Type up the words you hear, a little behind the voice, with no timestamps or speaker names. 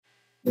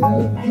New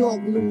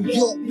York,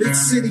 big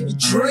city of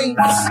dreams.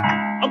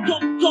 I'm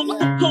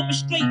coming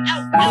straight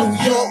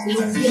out. New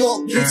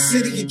York, big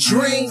city of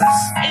dreams.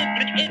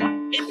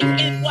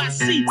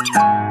 NYC.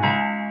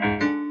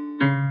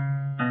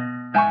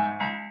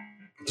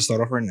 To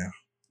start off right now.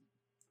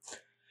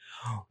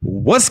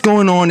 What's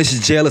going on? This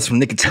is Jailers from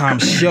Nick of Time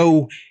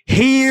Show.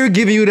 Here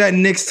giving you that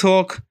Knicks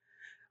talk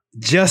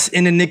just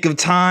in the nick of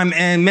time.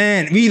 And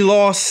man, we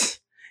lost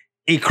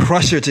a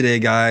crusher today,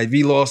 guys.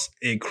 We lost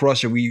a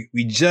crusher. We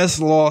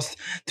just lost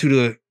to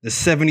the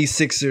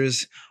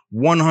 76ers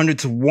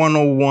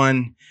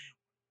 100-101.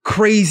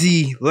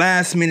 Crazy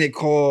last minute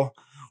call.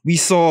 We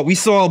saw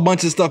a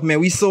bunch of stuff, man.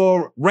 We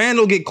saw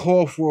Randall get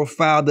called for a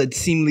foul that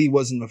seemingly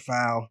wasn't a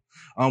foul.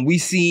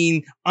 We've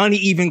seen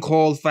uneven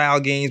called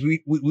foul games.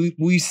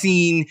 We've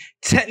seen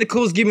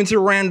technicals given to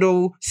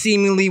Randall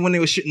seemingly when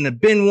they shouldn't have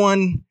been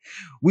one.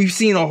 We've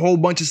seen a whole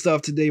bunch of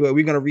stuff today, but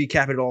we're going to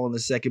recap it all in a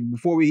second.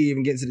 Before we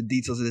even get into the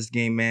details of this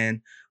game,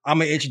 man, I'm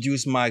going to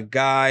introduce my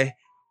guy.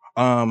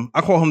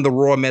 I call him the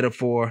Raw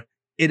Metaphor.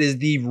 It is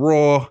the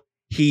Raw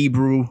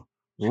Hebrew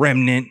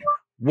Remnant.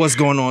 What's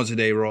going on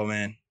today, Raw,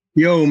 man?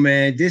 Yo,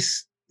 man,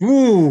 this...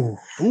 Ooh.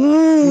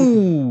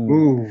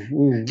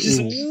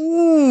 Just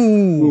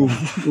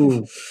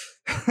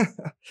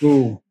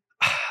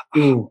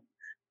ooh.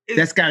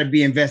 That's got to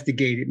be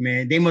investigated,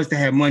 man. They must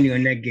have had money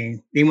on that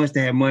game.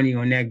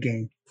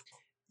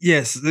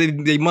 Yes,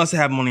 they must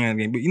have money on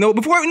the game. But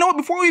before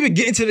we even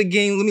get into the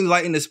game, let me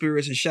lighten the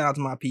spirits and shout out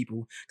to my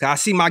people. Cause I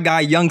see my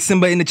guy Young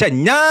Simba in the chat.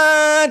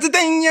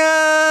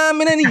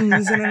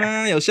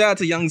 Yo, shout out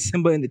to Young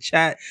Simba in the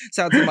chat.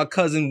 Shout out to my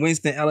cousin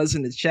Winston Ellis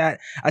in the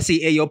chat. I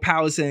see Ayo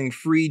Power saying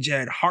free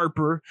Jed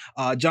Harper.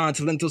 John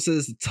Talento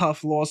says the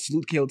tough loss.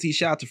 Salute KOT.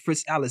 Shout out to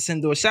Fritz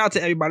Alessandro. Shout out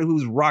to everybody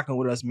who's rocking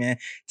with us, man.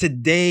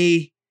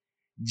 Today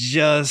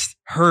just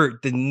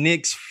hurt. The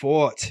Knicks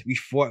fought. We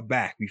fought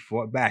back. We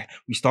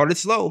started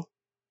slow.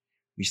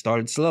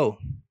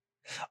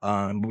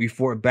 But we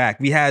fought back.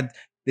 We had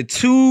the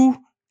two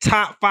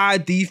top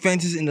 5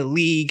 defenses in the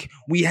league.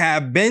 We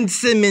have Ben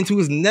Simmons, who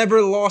has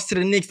never lost to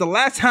the Knicks. The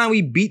last time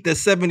we beat the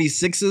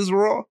 76ers,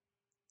 Raw,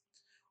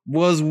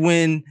 was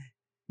when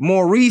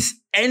Maurice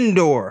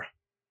Endor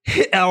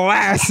hit a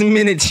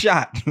last-minute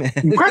shot, man.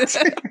 What?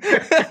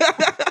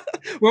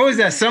 What was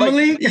that, Summer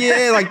League?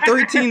 Yeah, like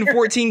 13,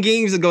 14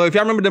 games ago. If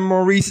y'all remember the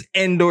Maurice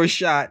Endor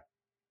shot.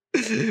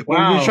 When we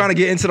were trying to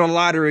get into the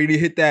lottery to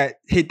hit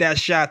that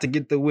shot to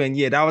get the win.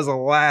 Yeah, that was the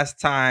last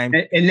time.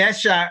 And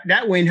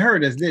that win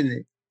hurt us, didn't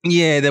it?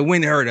 Yeah, the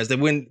win hurt us. The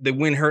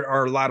win hurt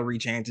our lottery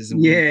chances.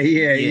 And yeah.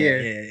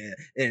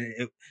 And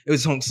it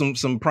was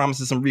some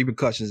promises, some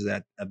repercussions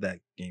of that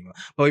game.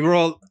 But we're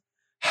all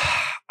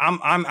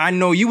I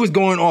know you was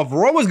going off.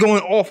 Raw was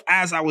going off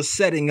as I was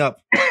setting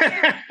up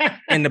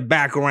in the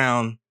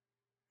background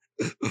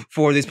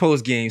for this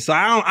post game. So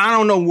I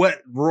don't know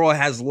what Raw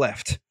has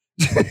left.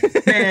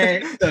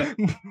 Man,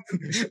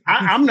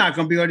 I'm not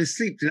gonna be able to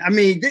sleep. I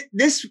mean,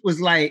 this was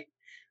like,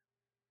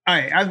 all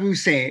right. I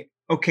was saying,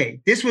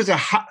 okay, this was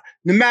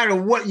no matter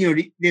what,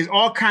 there's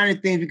all kinds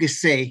of things we could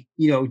say,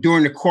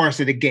 during the course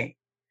of the game.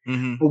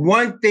 Mm-hmm. But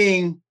one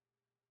thing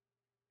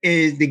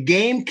is the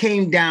game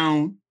came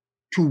down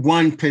to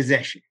one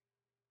possession.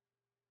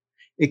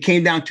 It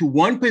came down to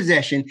one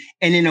possession,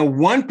 and in a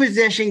one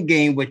possession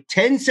game with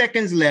 10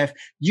 seconds left,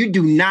 you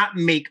do not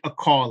make a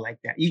call like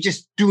that. You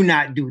just do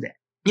not do that.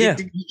 Yeah.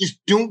 You just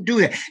don't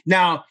do that.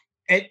 Now,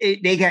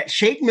 they got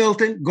Shake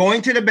Milton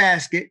going to the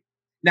basket.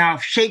 Now,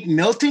 if Shake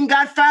Milton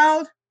got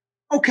fouled,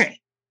 okay.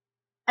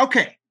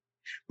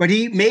 But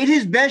he made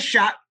his best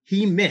shot.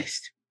 He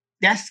missed.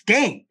 That's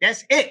game.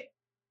 That's it.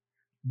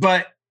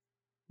 But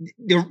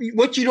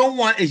what you don't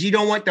want is you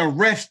don't want the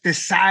refs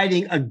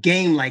deciding a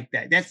game like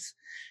that. That's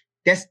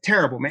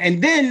terrible, man.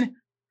 And then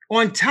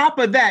on top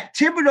of that,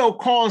 Thibodeau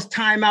calls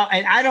timeout,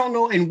 and I don't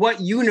know in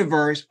what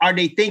universe are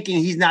they thinking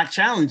he's not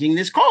challenging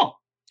this call.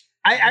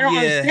 I don't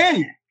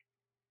understand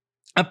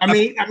that.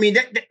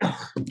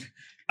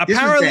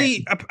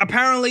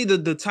 Apparently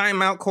the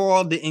timeout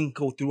call didn't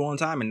go through on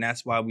time, and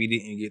that's why we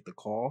didn't get the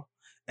call.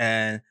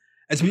 And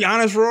to be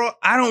honest, Raw,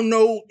 I don't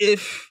know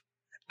if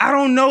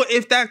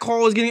that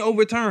call is getting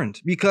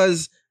overturned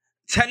because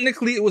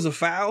technically it was a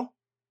foul.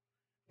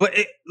 But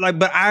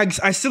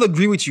I still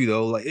agree with you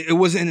though. Like it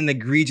wasn't an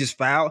egregious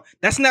foul.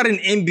 That's not an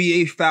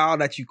NBA foul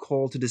that you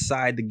call to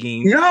decide the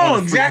game. No,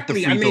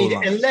 exactly. I mean,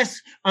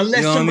 unless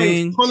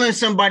somebody's pulling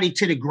somebody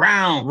to the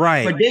ground,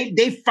 right? But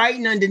they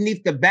fighting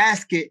underneath the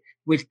basket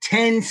with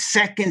 10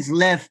 seconds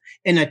left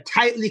in a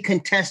tightly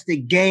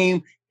contested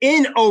game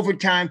in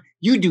overtime.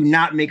 You do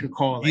not make a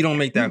call. You don't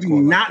make that call.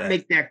 You do not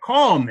make that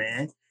call,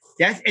 man.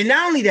 And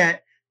not only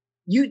that.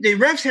 The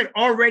refs had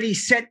already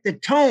set the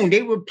tone.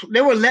 They were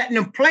letting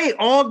them play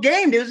all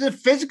game. It was a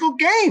physical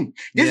game.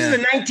 This is a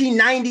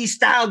 1990s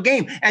style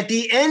game. At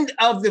the end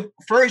of the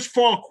first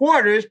 4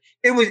 quarters,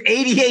 it was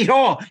 88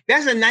 all.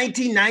 That's a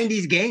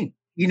 1990s game.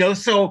 You know,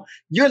 so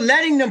you're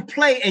letting them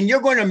play and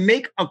you're going to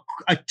make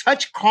a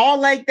touch call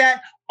like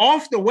that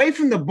off the way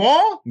from the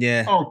ball?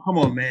 Yeah. Oh, come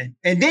on, man.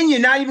 And then you're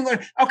not even going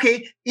to,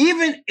 okay,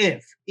 even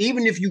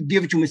if you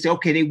give it to them and say,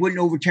 okay, they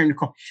wouldn't overturn the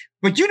call.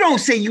 But you don't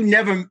say you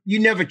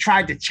never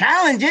tried to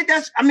challenge it.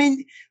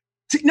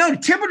 No,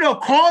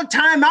 Thibodeau called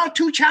timeout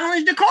to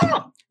challenge the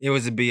call. It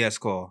was a BS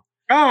call.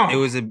 Oh.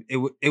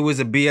 It was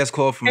a BS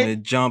call from the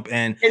jump.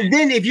 And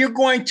then if you're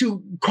going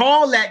to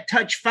call that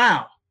touch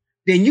foul,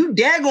 then you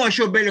daggone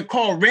sure better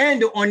call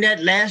Randall on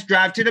that last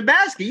drive to the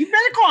basket. You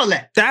better call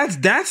that.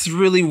 That's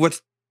really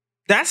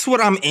that's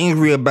what I'm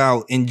angry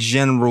about in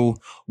general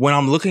when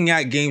I'm looking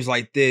at games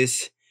like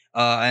this,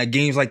 at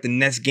games like the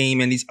Nets game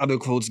and these other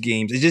close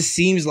games. It just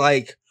seems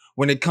like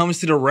when it comes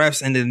to the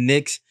refs and the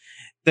Knicks,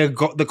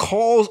 the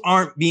calls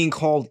aren't being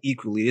called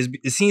equally.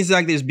 It seems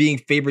like there's being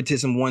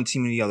favoritism one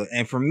team or the other.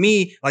 And for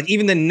me, like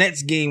even the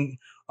Nets game,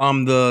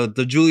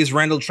 the Julius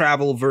Randle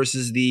travel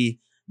versus the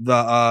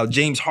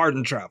James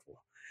Harden travel.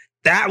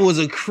 That was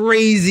a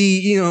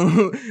crazy,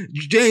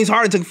 James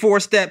Harden took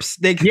 4 steps.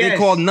 They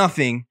called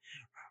nothing.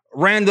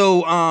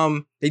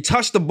 Randle, they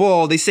touched the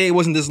ball. They say it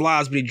wasn't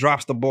dislodged, but he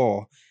drops the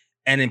ball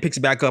and then picks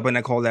it back up, and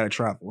they call that a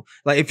travel.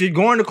 Like if you're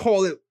going to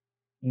call it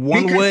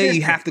one way,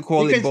 you have to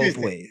call it both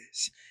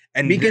ways.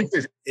 And be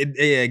consistent.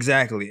 Yeah,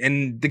 exactly.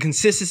 And the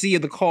consistency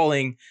of the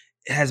calling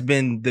has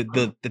been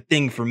the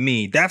thing for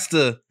me. That's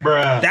the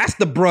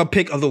bruh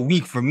pick of the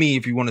week for me,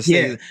 if you want to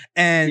say it.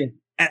 And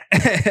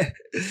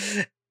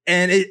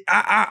and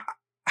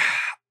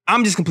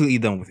I'm just completely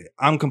done with it.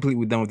 I'm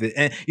completely done with it.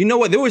 And you know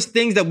what? There was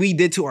things that we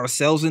did to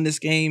ourselves in this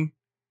game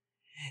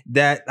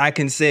that I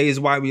can say is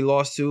why we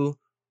lost to.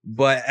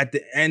 But at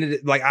the end of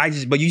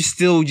it, but you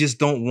still just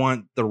don't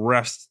want the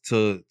refs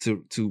to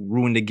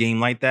ruin the game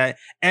like that.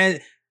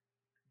 And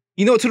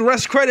to the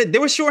refs' credit, they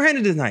were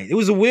shorthanded tonight. It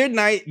was a weird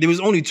night. There was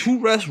only 2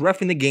 refs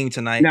reffing the game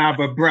tonight. Nah,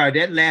 but bro,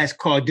 that last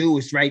call dude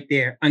was right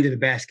there under the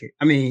basket.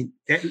 I mean,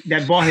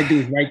 that ball head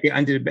dude was right there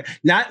under the basket.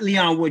 Not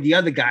Leon Wood, the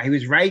other guy. He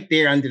was right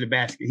there under the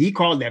basket. He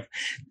called that.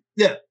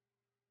 Look,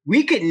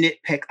 we could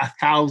nitpick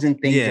 1,000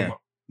 things about.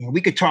 We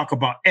could talk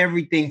about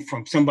everything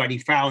from somebody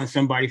fouling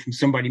somebody, from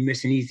somebody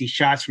missing easy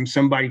shots, from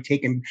somebody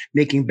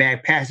making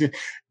bad passes.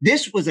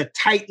 This was a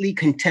tightly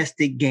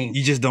contested game.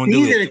 You just don't do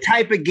it. These are the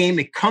type of game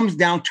that comes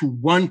down to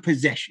one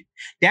possession.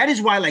 That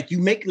is why,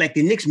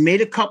 the Knicks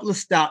made a couple of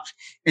stops,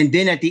 and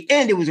then at the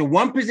end, it was a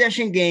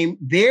 1-possession game,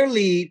 their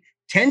lead,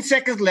 10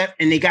 seconds left,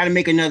 and they got to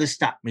make another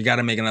stop. We got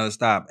to make another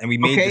stop. And we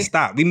made the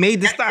stop. We made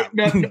the stop.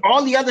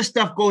 All the other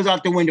stuff goes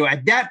out the window.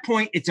 At that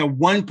point, it's a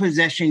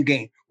 1-possession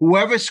game.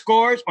 Whoever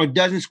scores or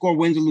doesn't score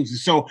wins or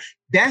loses. So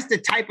that's the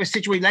type of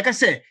situation. Like I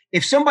said,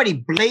 if somebody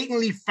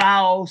blatantly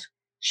fouls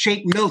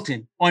Shake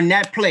Milton on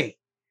that play,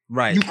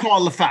 right, you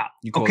call the foul.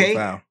 You call the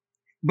foul.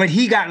 But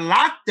he got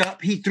locked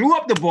up. He threw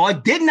up the ball,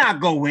 did not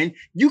go in.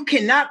 You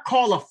cannot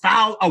call a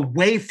foul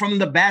away from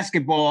the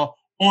basketball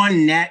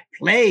on that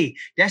play.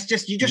 That's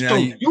just you just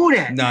don't do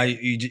that. No,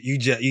 you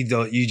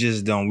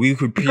just don't. We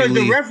could because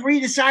the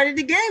referee decided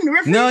the game.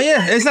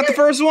 It's not the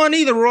first one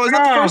either, Roy. It's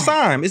not the first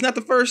time. It's not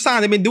the first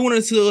time. They've been doing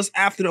it to us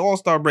after the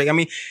All-Star break. I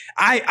mean,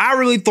 I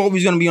really thought we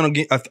was gonna be on a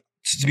game.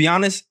 To be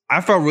honest,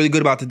 I felt really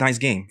good about tonight's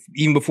game,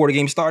 even before the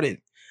game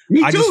started. Me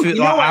too. I just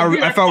feel,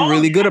 I felt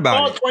really good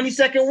about it.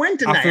 20-second win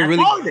tonight. I feel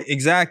really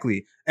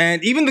exactly.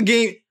 And even the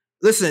game.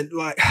 Listen,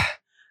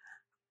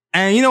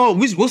 and you know what?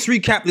 We'll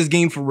recap this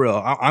game for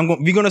real.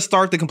 We're gonna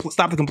stop the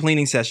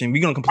complaining session.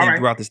 We're gonna complain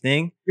throughout this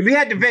thing. We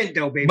had to vent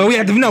though, baby. But we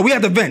had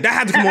to vent. That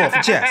had to come off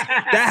the chest.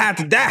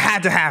 That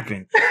had to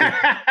happen.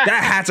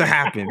 That had to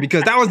happen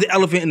because that was the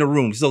elephant in the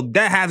room. So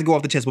that had to go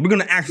off the chest. But we're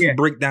gonna actually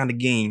break down the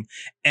game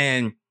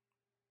and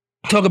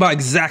talk about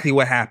exactly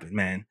what happened,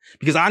 man.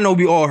 Because I know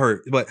we all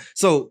hurt. But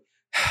so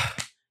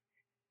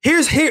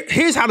here's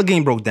how the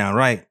game broke down,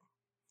 right?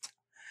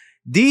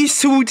 These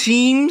two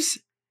teams.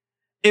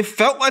 It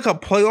felt like a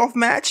playoff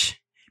match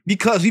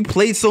because we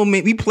played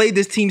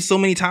this team so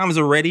many times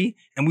already,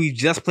 and we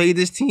just played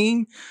this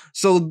team.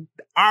 So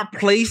our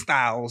play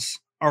styles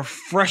are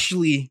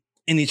freshly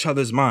in each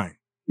other's mind.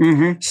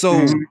 Mm-hmm.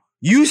 So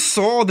you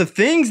saw the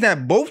things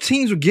that both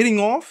teams were getting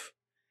off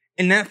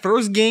in that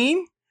first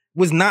game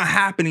was not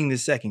happening the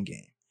second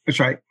game.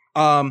 That's right.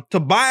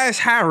 Tobias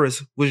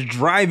Harris was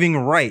driving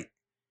right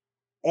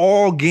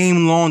all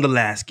game long the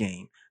last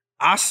game.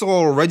 I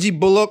saw Reggie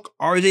Bullock,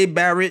 RJ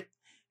Barrett,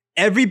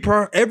 every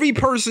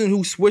person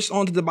who switched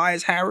on to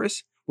Tobias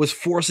Harris was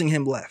forcing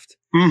him left.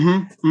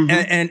 And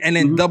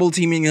then double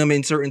teaming him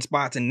in certain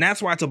spots. And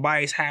that's why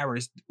Tobias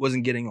Harris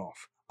wasn't getting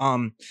off.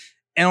 And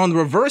on the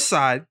reverse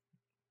side,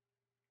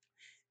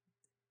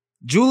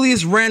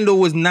 Julius Randle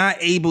was not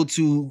able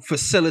to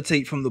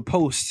facilitate from the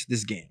post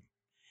this game.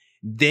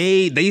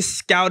 They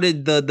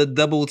scouted the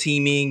double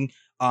teaming,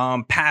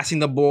 passing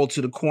the ball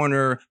to the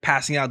corner,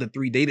 passing out the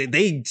three.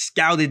 They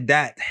scouted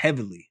that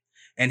heavily.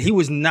 And he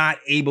was not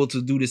able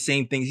to do the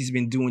same things he's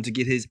been doing to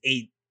get his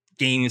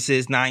 8-game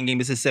assists, 9-game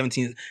assists,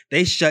 17.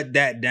 They shut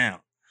that down.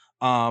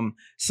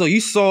 So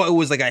you saw it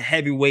was like a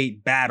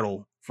heavyweight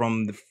battle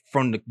from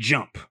the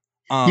jump.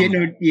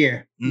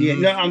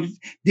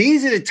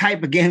 These are the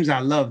type of games I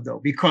love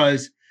though,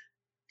 because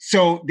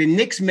so the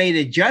Knicks made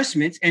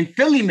adjustments and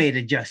Philly made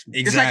adjustments.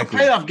 Exactly. It's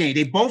like a playoff game.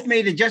 They both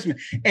made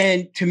adjustments.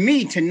 And to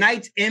me,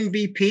 tonight's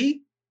MVP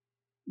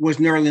was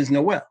Nerlens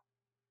Noel.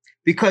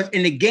 Because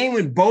in the game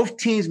when both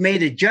teams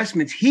made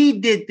adjustments, he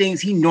did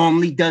things he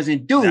normally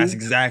doesn't do. That's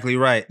exactly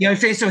right. You know what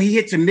I'm saying? So he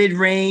hits a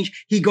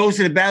mid-range. He goes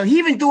to the battle. He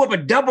even threw up a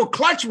double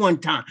clutch one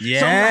time.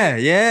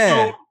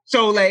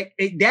 So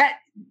that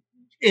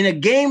in a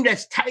game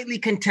that's tightly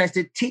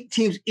contested,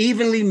 teams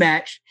evenly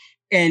matched,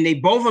 and they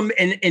both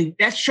and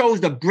that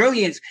shows the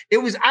brilliance. It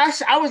was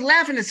I was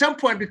laughing at some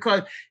point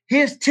because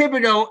here's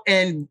Thibodeau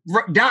and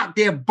Doc.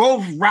 They're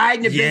both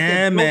riding the bench.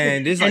 Yeah,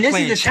 man. This is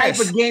the type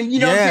of game,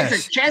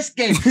 it's a chess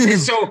game. And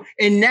so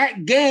in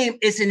that game,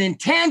 it's an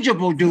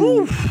intangible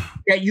dude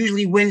that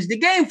usually wins the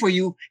game for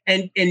you.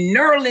 And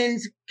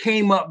Nerlens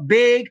came up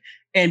big,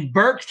 and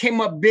Burks came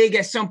up big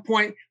at some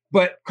point.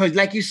 But because,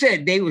 like you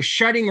said, they were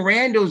shutting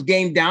Randall's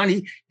game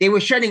down. They were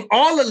shutting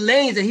all the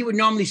lanes that he would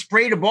normally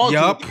spray the ball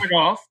to cut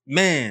off.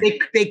 Man,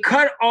 they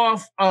cut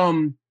off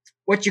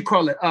what you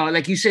call it?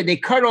 Like you said, they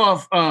cut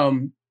off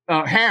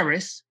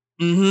Harris.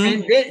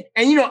 Mm-hmm.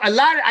 And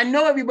I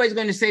know everybody's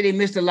going to say they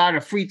missed a lot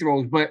of free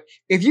throws, but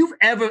if you've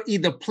ever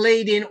either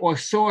played in or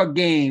saw a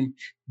game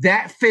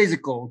that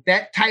physical,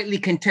 that tightly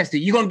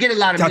contested, you're going to get a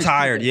lot of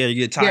tired. Yeah, you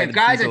get tired. Yeah,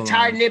 guys are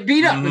tired and they're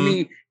beat up. Mm-hmm. I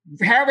mean,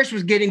 Harris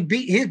was getting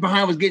beat. His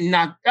behind was getting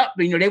knocked up.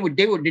 The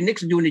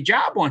Knicks were doing the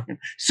job on him.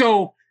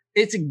 So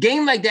it's a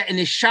game like that. And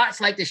the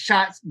shots like the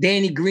shots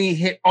Danny Green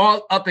hit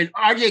all up, and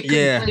RJ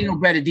couldn't play no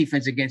better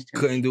defense against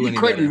him. He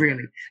couldn't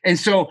really. And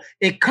so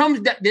it comes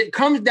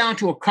down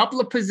to a couple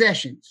of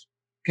possessions.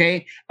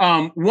 Okay.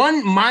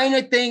 One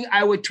minor thing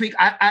I would tweak.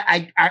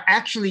 I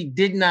actually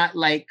did not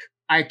like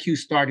IQ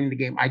starting the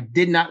game. I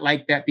did not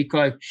like that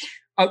because,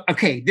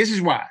 this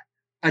is why.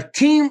 A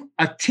team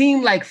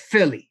like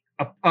Philly,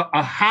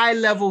 a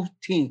high-level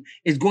team,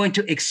 is going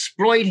to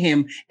exploit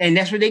him, and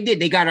that's what they did.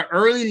 They got an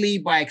early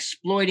lead by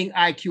exploiting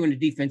IQ in the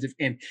defensive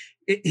end.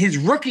 His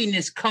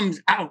rookiness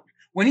comes out.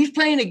 When he's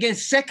playing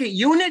against second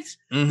units,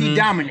 he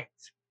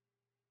dominates.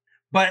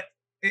 But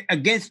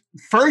against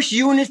first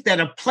units that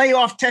are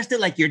playoff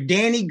tested, like your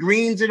Danny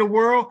Greens of the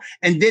world,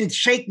 and then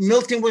Shake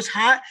Milton was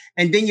hot,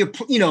 and then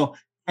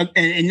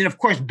and then of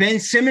course Ben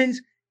Simmons,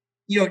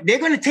 they're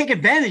going to take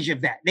advantage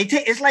of that.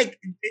 It's like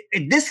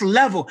at this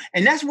level.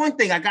 And that's one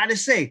thing I got to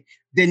say.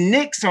 The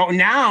Knicks are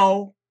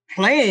now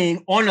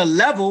playing on a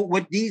level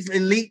with these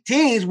elite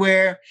teams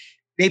where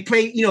they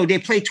play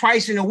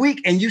twice in a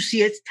week and you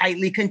see it's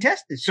tightly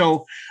contested.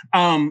 So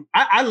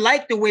I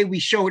like the way we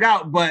showed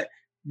out, but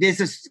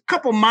there's a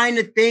couple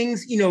minor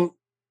things,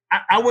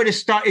 I would have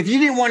started, if you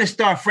didn't want to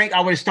start Frank, I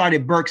would have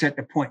started Burks at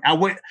the point.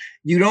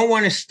 You don't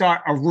want to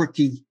start a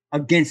rookie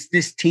against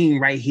this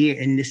team right here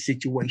in this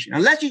situation,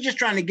 unless you're just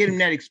trying to get them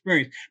that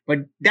experience.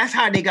 But that's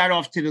how they got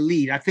off to the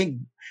lead. I think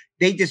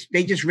they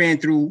just ran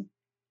through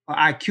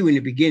IQ in the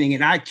beginning,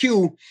 and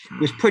IQ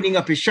was putting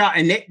up his shot.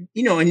 And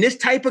in this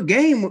type of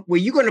game where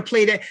you're going to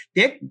play that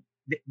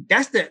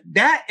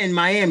and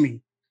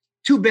Miami,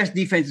 two best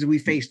defenses we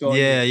faced all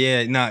year.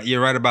 Yeah. No,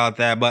 you're right about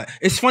that. But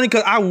it's funny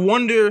because I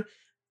wonder,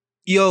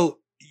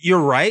 you're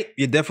right.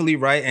 You're definitely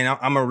right. And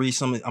I'm gonna read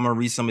some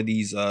of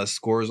these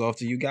scores off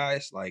to you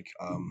guys, like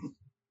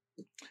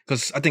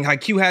because I think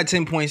IQ had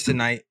 10 points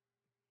tonight,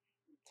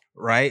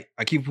 right?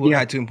 IQ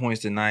had 10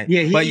 points tonight.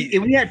 Yeah,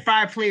 we had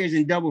 5 players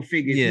in double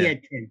figures. Yeah. He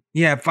had 10.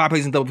 Yeah, 5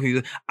 players in double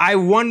figures. I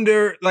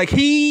wonder, like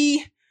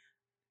he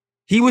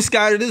was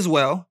scouted as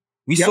well.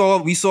 We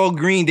saw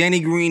Green, Danny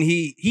Green.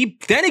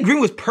 Danny Green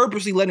was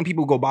purposely letting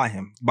people go by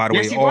him, by the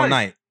way, all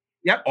night.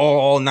 Yep.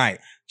 All night.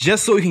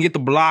 Just so he can get the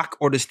block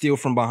or the steal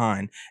from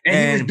behind.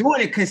 And he was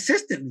doing it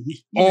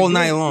consistently. All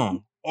night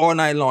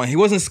long. He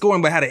wasn't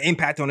scoring, but had an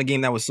impact on the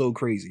game that was so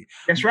crazy.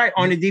 That's right,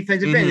 on the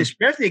defensive end,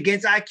 especially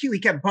against IQ. He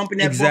kept bumping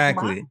that ball.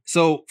 Exactly.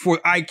 So for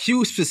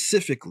IQ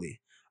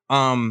specifically,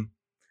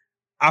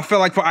 I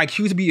felt like for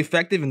IQ to be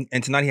effective,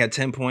 and tonight he had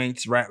 10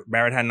 points,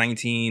 Barrett had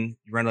 19,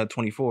 Randall had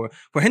 24.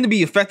 For him to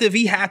be effective,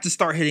 he had to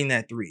start hitting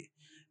that three.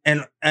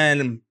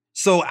 And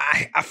so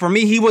for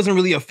me, he wasn't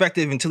really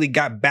effective until he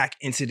got back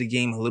into the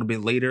game a little bit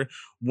later.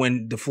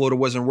 When the floater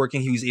wasn't working,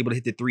 he was able to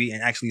hit the three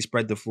and actually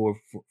spread the floor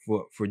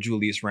for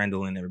Julius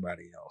Randle and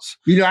everybody else.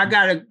 I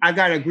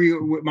gotta agree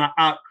with my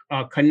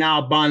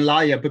Kanal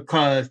Bonlaya,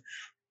 because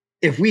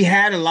if we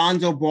had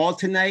Alonzo Ball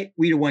tonight,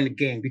 we'd have won the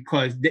game,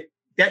 because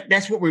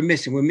that's what we're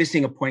missing. We're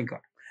missing a point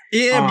guard.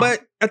 Yeah,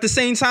 but at the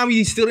same time,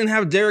 you still didn't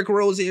have Derrick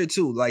Rose here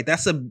too. Like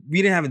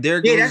we didn't have a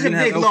Derrick Rose. Yeah, that's a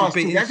big loss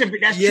too. That's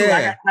true.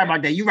 I got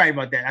about that. You're right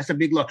about that. That's a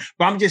big loss.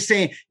 But I'm just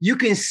saying, you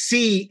can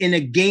see in a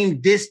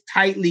game this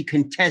tightly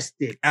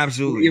contested,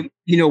 absolutely,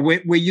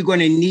 where you're going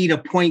to need a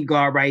point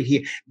guard right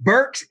here.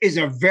 Burks is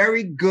a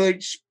very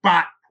good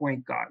spot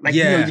point guard. Like,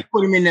 you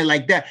put him in there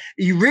like that.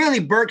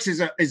 Burks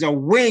is a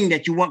wing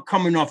that you want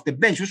coming off the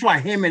bench. That's why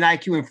him and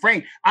IQ and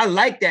Frank, I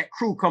like that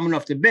crew coming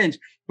off the bench,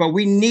 but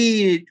we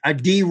needed a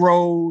D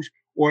Rose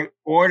or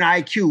an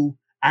IQ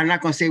I'm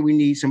not going to say we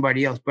need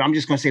somebody else, but I'm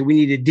just going to say we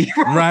need a D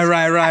Rose. Right. Or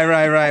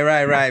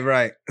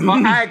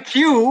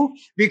IQ,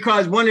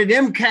 because one of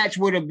them cats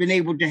would have been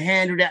able to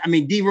handle that. I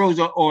mean, D Rose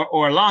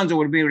or Alonzo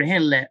would have been able to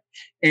handle that.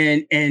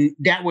 And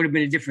that would have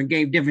been a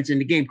difference in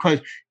the game.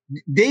 Because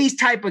these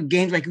type of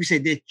games, like you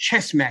said, they're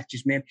chess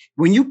matches, man.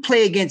 When you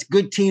play against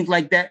good teams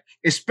like that,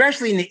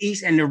 especially in the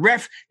East, and the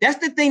refs,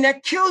 that's the thing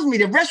that kills me.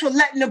 The refs were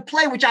letting them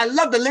play, which I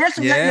love. The refs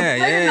were letting them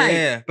play tonight.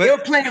 Yeah. But they were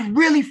playing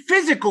really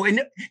physical,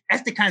 and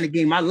that's the kind of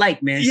game I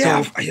like, man.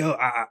 Yeah, so,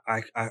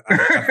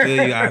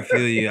 I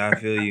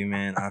feel you,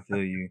 man. I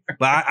feel you.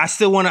 But I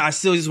still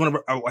just want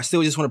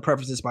to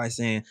preface this by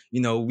saying,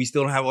 you know, we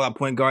still don't have a lot of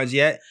point guards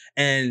yet,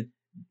 and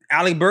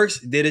Alec Burks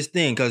did his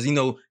thing because, you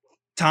know,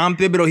 Tom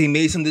Thibodeau, he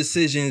made some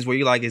decisions where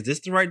you're like, is this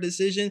the right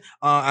decision?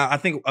 I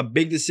think a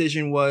big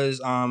decision was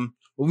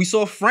we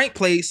saw Frank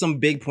play some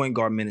big point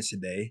guard minutes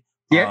today.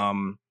 Yeah.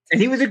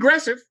 And he was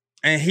aggressive.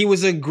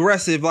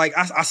 Like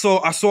I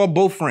saw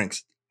both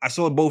Franks. Yes,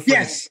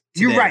 today.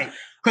 You're right.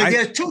 Because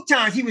there's 2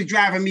 times he was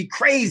driving me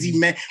crazy,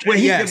 man.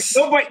 When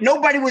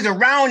nobody was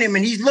around him,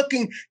 and he's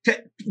looking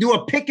to do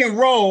a pick and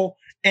roll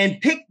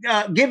and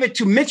give it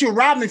to Mitchell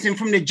Robinson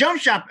from the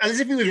jump shot as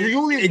if he was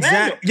Julius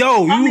Randle.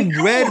 Yo,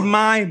 you read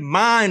my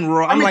mind,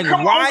 bro. I'm like,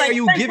 why are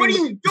you giving? What are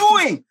you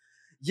doing?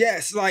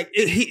 Yes, like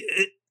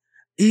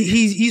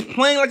he's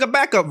playing like a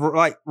backup.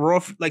 Like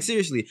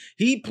seriously,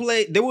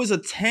 there was a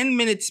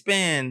 10-minute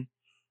span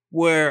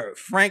where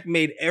Frank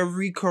made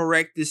every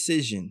correct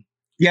decision.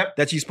 Yep,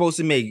 that you're supposed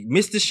to make.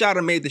 Missed the shot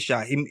or made the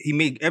shot. He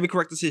made every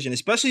correct decision.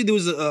 Especially there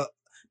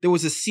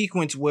was a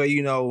sequence where,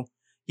 you know,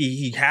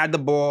 he had the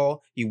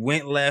ball, he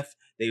went left,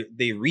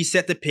 they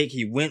reset the pick,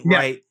 he went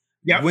right,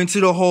 went to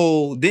the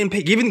hole, didn't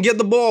even get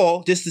the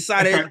ball, just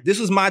decided this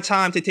was my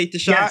time to take the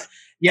shot.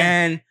 Yes.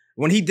 And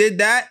when he did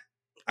that,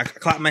 I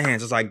clapped my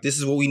hands. I was like, this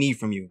is what we need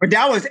from you. But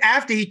that was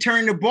after he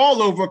turned the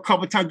ball over a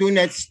couple of times doing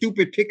that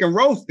stupid pick and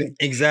roll thing.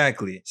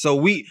 Exactly. So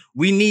we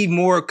need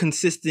more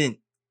consistent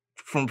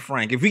from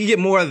Frank. If we can get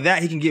more of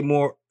that, he can get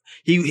more.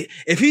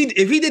 If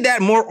he did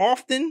that more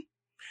often,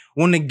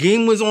 when the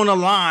game was on the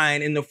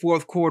line in the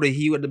fourth quarter,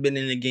 he would have been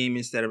in the game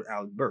instead of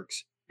Alec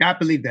Burks. I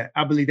believe that.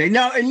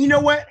 No, and you know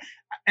what?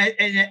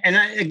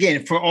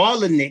 Again, for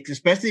all the Knicks,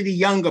 especially the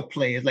younger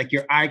players like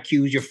your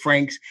IQs, your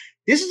Franks,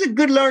 this is a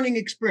good learning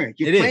experience.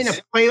 You're playing a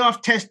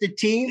playoff tested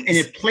team in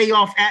a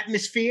playoff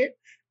atmosphere.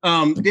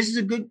 This is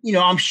a good, you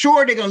know, I'm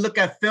sure they're going to look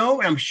at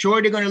film and I'm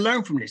sure they're going to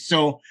learn from this.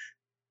 So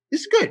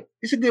this is good.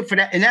 This is good for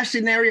that. In that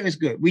scenario, it's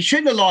good. We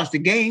shouldn't have lost the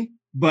game,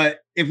 but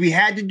if we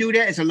had to do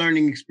that, it's a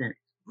learning experience.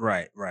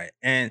 Right.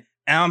 And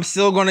I'm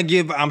still gonna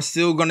give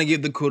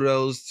the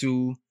kudos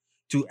to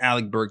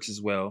Alec Burks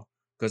as well.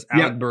 Because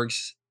Alec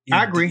Burks,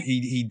 I agree.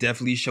 He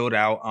definitely showed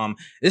out.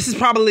 This is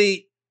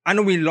probably, I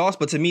know we lost,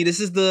 but to me, this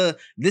is the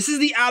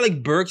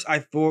Alec Burks I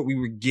thought we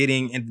were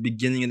getting at the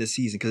beginning of the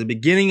season. Because at the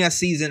beginning of the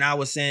season, I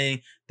was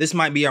saying this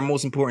might be our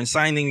most important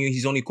signing.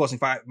 He's only costing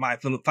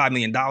 $5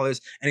 million, and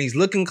he's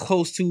looking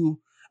close to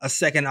a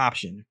second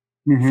option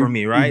for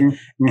me, right?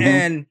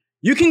 And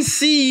you can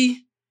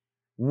see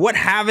what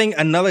having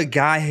another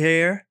guy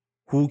here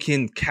who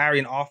can carry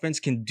an offense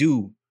can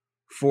do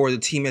for the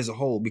team as a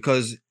whole.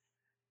 Because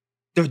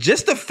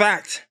just the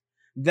fact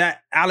that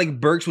Alec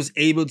Burks was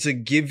able to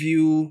give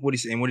you, what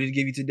did he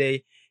give you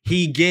today?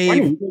 He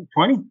gave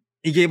 20.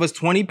 He gave us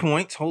 20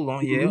 points. Hold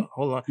on.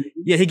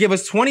 Yeah, he gave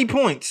us 20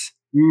 points.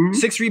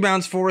 6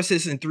 rebounds, 4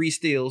 assists, and 3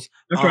 steals.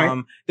 That's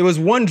right. There was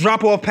one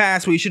drop-off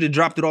pass where he should have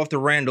dropped it off to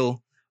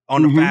Randall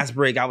on the fast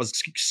break. I was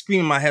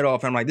screaming my head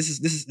off. I'm like, this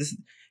is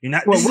you're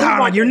not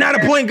a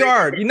point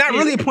guard. You're not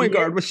really a point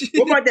guard. But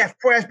what about that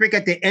fast break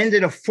at the end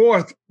of the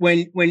fourth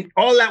when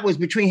all that was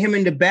between him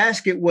and the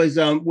basket was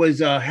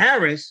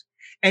Harris,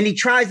 and he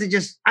tries to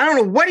just, I don't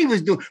know what he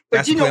was doing. But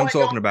that's what I'm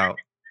talking about.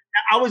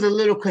 I was a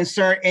little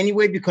concerned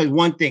anyway, because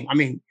one thing, I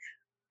mean,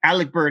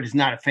 Alec Bird is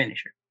not a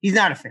finisher. He's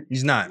not a finisher.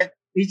 He's not.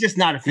 He's just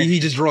not a finisher. He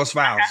just draws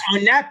fouls.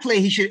 On that play,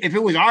 if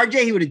it was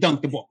RJ, he would have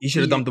dunked the ball. He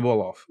should have dumped the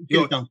ball off.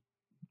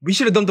 We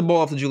should have dumped the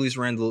ball off to Julius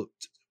Randle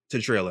to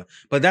the trailer.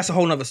 But that's a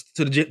whole nother,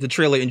 to the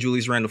trailer and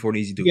Julius Randle for an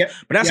easy do. Yep.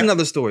 But that's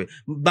another story.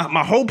 But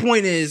my whole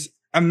point is,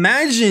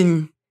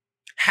 imagine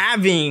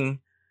having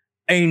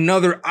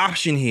another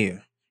option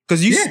here.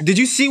 Because did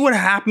you see what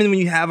happened when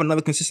you have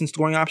another consistent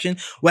scoring option?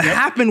 What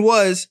happened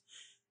was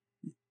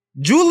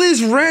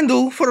Julius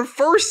Randle, for the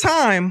first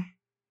time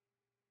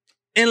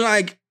in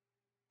like,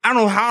 I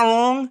don't know how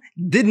long,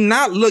 did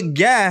not look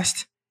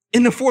gassed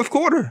in the fourth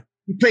quarter.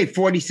 He played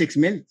 46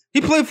 minutes.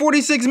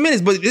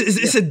 But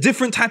it's a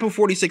different type of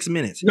 46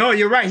 minutes. No,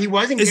 you're right. He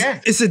wasn't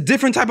gassed. It's a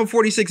different type of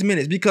 46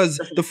 minutes because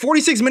the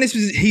 46 minutes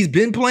he's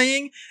been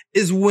playing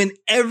is when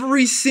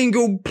every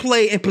single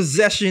play and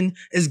possession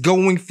is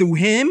going through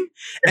him.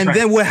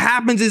 Then what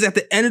happens is at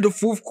the end of the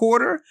fourth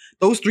quarter,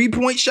 those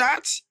 3-point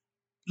shots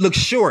look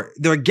short.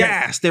 They're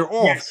gassed. They're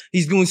off. Yes.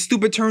 He's doing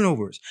stupid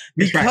turnovers.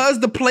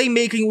 Because the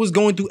playmaking was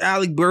going through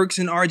Alec Burks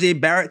and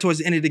RJ Barrett towards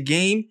the end of the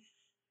game,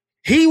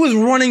 he was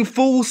running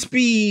full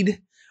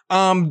speed,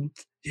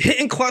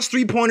 hitting clutch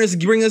 3-pointers to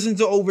bring us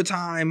into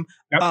overtime.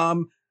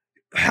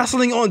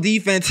 hustling on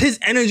defense. His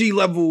energy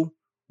level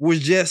was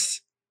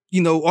just,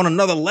 on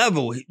another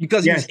level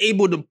because he was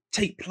able to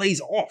take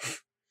plays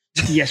off.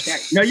 Yes,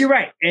 right. No, you're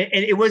right, and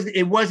it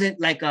wasn't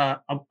like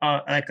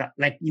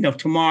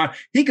tomorrow.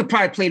 He could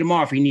probably play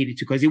tomorrow if he needed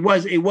to, because it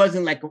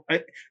wasn't like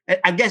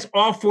I guess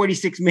all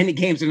 46-minute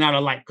games are not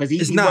alike, because he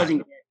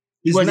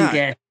wasn't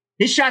gas.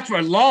 His shots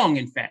were long,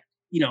 in fact,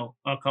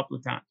 a couple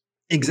of times.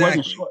 Exactly. It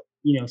wasn't short,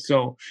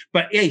 so.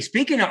 But hey,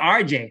 speaking of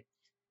RJ,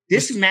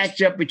 this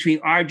matchup between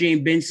RJ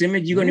and Ben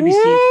Simmons, you're going to be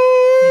seeing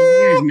in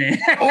years, man.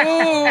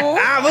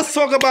 Let's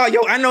talk about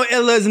I know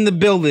Illa's in the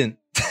building.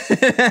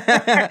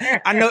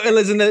 I know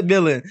Illa's in the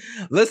building.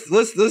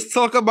 Let's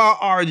talk about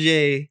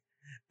RJ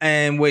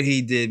and what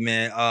he did,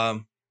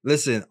 man.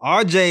 Listen,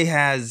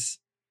 RJ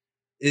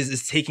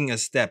is taking a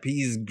step.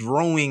 He's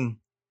growing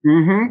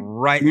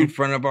right in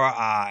front of our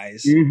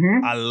eyes.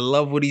 I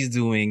love what he's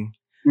doing.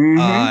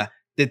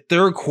 The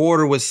third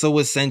quarter was so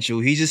essential.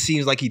 He just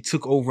seems like he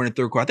took over in the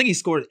third quarter. I think he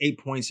scored 8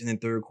 points in the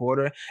third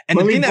quarter. And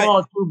the thing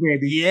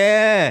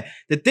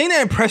the thing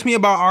that impressed me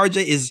about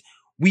RJ is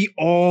we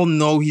all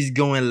know he's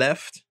going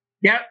left.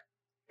 Yep.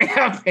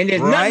 And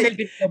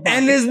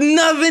there's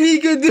nothing he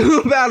could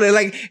do about it.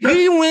 Like,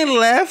 he went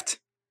left,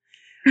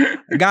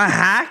 got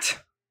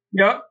hacked.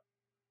 Yep.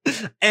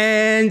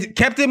 And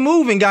kept it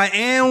moving. Got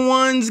and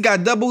ones,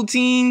 got double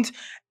teamed.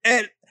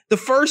 And the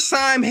first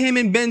time him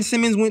and Ben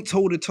Simmons went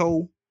toe to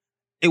toe,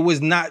 it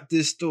was not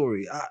this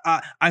story.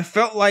 I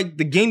felt like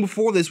the game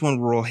before this one,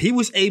 Raw, he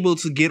was able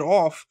to get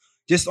off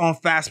just on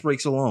fast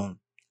breaks alone.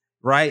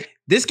 Right?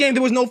 This game,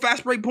 there was no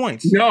fast break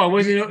points. No, it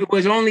wasn't. It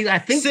was only, I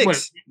think,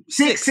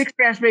 six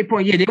fast break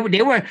points. Yeah,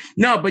 they were.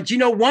 No, but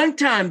one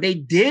time they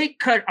did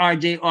cut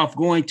RJ off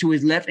going to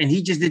his left, and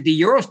he just did the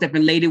Euro step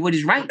and laid it with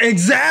his right.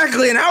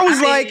 Exactly. And I was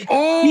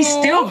he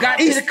still got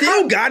to the cup. He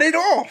still got it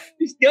off.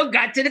 He still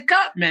got to the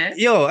cup, man.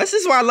 Yo, this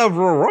is why I love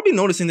Raw. I'll be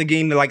noticing the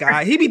game that, like,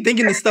 he be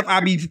thinking the stuff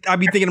I be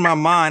thinking in my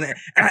mind.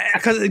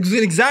 Because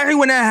exactly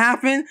when that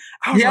happened,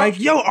 I was like,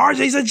 yo,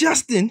 RJ's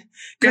adjusting.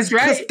 That's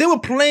right. Because they were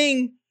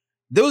playing.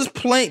 They was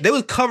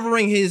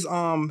covering his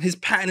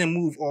patented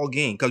move all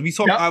game, because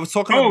I was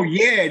talking. Oh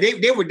yeah,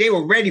 they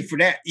were ready for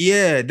that.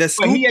 Yeah, that's.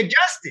 But he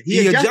adjusted.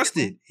 He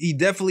adjusted. He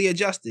definitely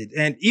adjusted.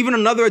 And even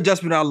another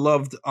adjustment I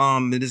loved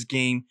in this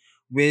game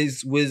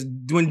was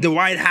when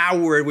Dwight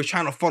Howard was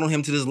trying to funnel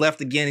him to his left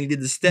again. He did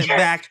the step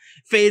back,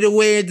 fade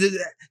away,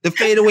 the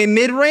fadeaway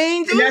mid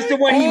range. And that's the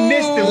one he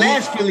missed the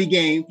last Philly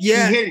game.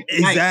 Yeah, he hit it.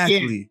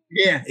 exactly.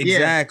 Yeah,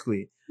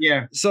 exactly.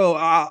 Yeah. So,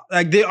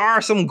 there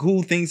are some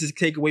cool things to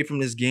take away from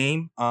this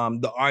game.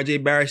 The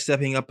RJ Barrett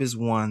stepping up is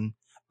one.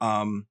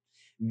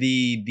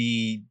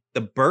 The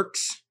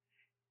Burks,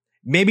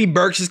 maybe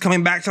Burks is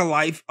coming back to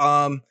life.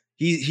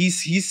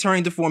 He's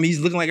turning to form. He's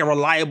looking like a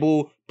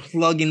reliable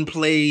plug and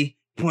play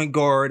point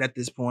guard at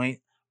this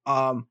point.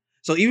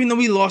 So even though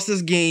we lost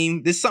this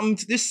game, there's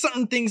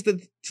certain things to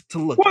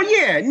look at. Well,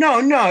 yeah, no,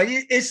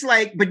 it's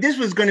like, but this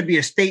was going to be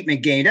a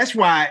statement game. That's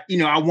why,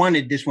 I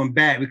wanted this one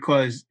bad,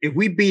 because if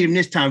we beat him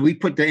this time, we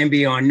put the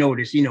NBA on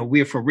notice,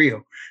 we're for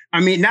real.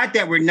 I mean, not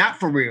that we're not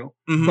for real,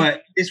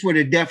 but this would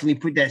have definitely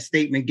put that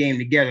statement game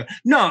together.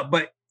 No,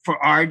 but for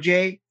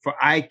RJ, for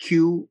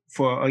IQ,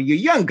 for your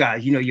young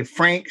guys, your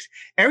Franks,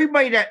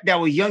 everybody that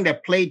was young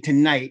that played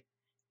tonight,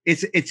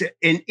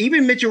 and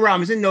even Mitchell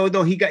Robinson,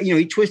 though he got,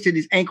 he twisted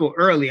his ankle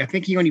early. I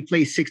think he only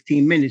played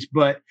 16 minutes,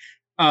 but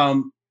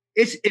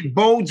it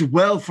bodes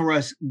well for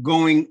us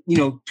going,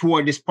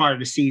 toward this part of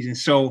the season.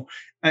 So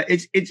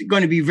it's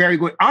going to be very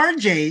good.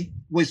 RJ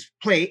was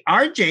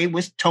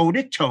toe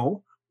to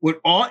toe with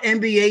all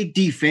NBA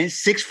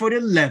defense,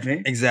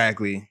 6'11".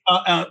 Exactly.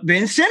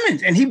 Ben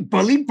Simmons, and he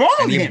bully balled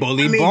him. He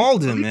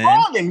balled him, man.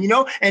 Balled him,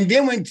 And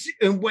then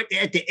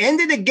at the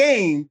end of the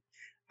game,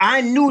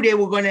 I knew they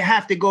were going to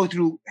have to go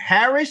through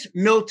Harris,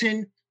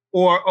 Milton,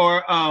 or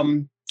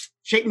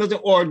Shake Milton,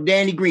 or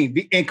Danny Green,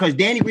 because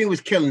Danny Green was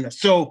killing us.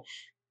 So,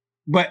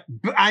 but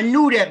I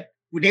knew that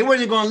they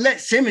wasn't going to let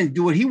Simmons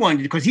do what he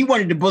wanted, because he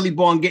wanted to bully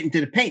ball and get into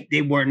the paint.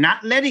 They were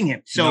not letting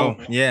him. So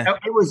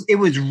it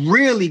was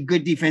really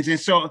good defense.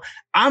 And so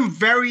I'm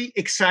very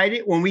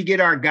excited when we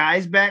get our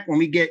guys back, when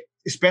we get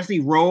especially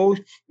Rose,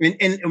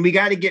 and we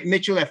got to get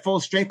Mitchell at full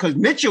strength, because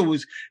Mitchell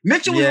was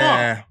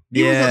off.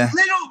 He was a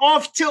little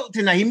off tilt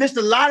tonight. He missed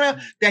a lot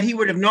of that he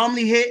would have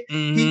normally hit.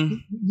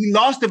 He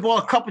lost the ball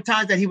a couple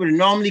times that he would have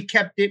normally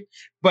kept it.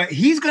 But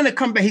he's going to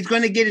come back. He's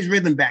going to get his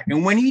rhythm back.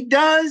 And when he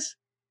does,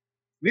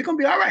 we're going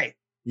to be all right.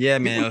 Yeah,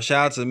 man.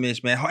 Shout out to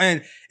Mitch, man.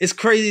 And it's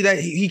crazy that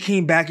he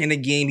came back in the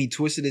game. He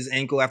twisted his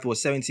ankle after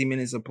 17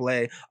 minutes of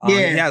play. He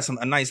had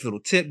a nice little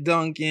tip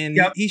dunk in.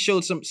 Yep. He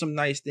showed some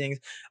nice things.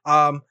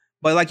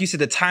 But like you said,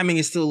 the timing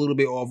is still a little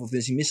bit off of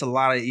this. He missed a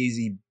lot of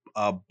easy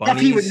bunnies. Stuff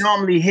he would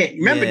normally hit.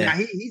 Remember, now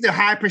he's a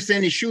high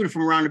percentage shooter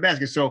from around the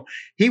basket, so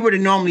he would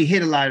have normally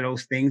hit a lot of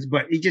those things,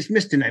 but he just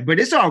missed tonight. But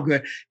it's all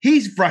good.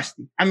 He's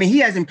rusty. I mean, he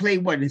hasn't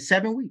played, in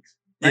 7 weeks?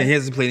 Right? Yeah, he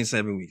hasn't played in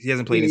 7 weeks.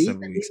 He's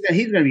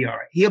going to be all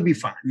right. He'll be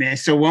fine, man.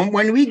 So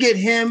when we get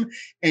him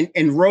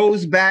and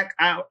Rose back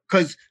out,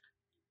 because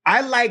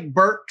I like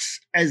Burks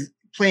as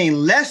playing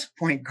less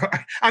point guard.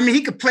 I mean,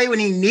 he could play when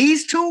he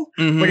needs to,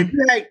 but if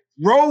you had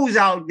Rose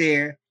out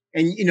there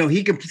and,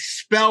 he can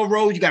spell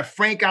Rose, you got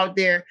Frank out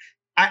there.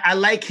 I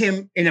like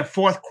him in a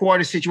fourth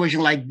quarter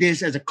situation like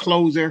this as a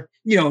closer,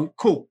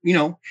 cool,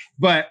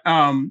 but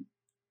I'm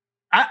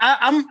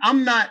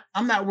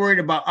not worried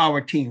about our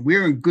team.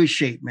 We're in good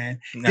shape, man.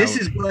 No. This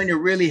is going to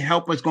really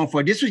help us going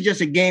forward. This was just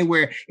a game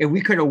where if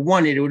we could have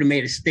won it, it would have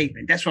made a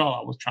statement. That's all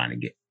I was trying to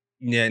get.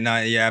 Yeah, no,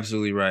 you're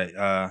absolutely right.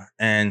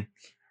 And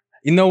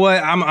you know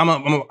what? I'm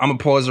a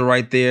pause it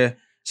right there.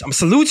 So,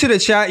 salute to the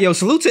chat, yo.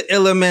 Salute to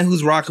Illa, man,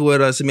 who's rocking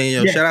with us. I mean,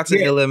 yo, shout out to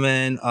Illa,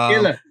 man.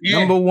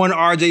 Number one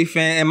RJ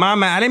fan. And my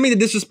man, I didn't mean to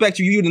disrespect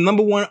you. You're the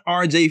number one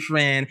RJ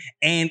fan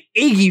and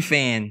Iggy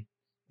fan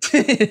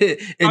in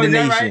the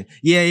nation. Right?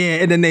 Yeah,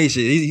 in the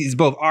nation. He's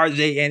both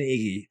RJ and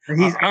Iggy.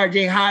 He's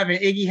RJ Hive and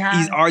Iggy Hive.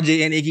 He's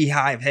RJ and Iggy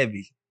Hive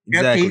heavy.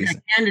 Exactly. He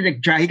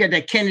got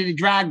that Canada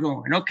dry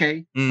going.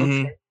 Okay.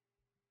 Okay.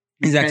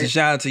 Exactly.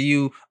 Shout out to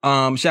you.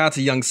 Shout out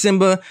to Young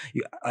Simba.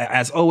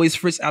 As always,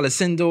 Fritz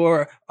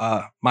Alessandor,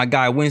 my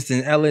guy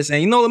Winston Ellis.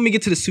 And let me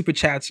get to the super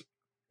chats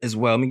as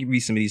well. Let me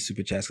read some of these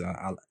super chats.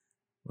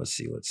 Let's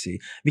see.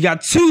 We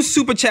got 2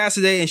 super chats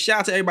today, and shout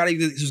out to everybody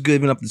who's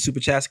giving up the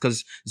super chats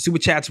because the super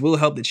chats will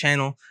help the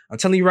channel. I'm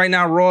telling you right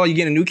now, Raw, you're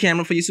getting a new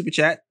camera for your super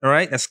chat. All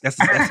right, that's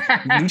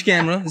new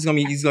camera. It's gonna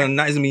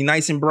be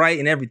nice and bright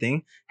and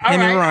everything. Him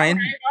and Ryan.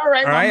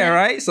 All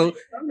right. So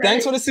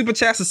thanks for the super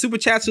chats. The super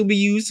chats will be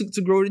used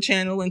to grow the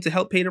channel and to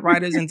help pay the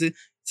writers and to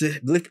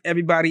lift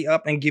everybody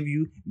up and give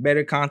you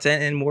better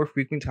content and more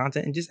frequent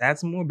content and just add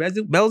some more bells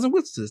and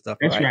whistles to stuff.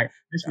 That's right.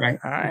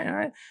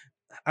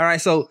 All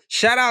right, so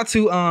shout out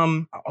to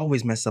I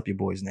always mess up your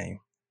boy's name.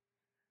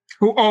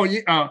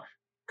 Kanal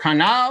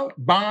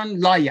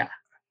Ban Loya.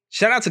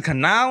 Shout out to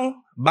Kanal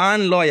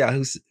Ban Loya,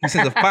 who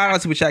sends a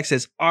 $5 super chat,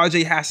 says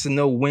RJ has to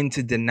know when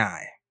to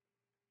deny.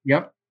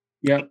 Yep.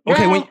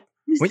 Okay, well,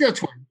 he's still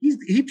 20.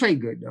 He played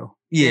good though.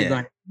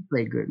 Yeah, he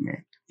played good,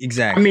 man.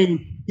 Exactly. I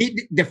mean,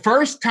 the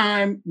first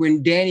time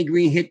when Danny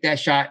Green hit that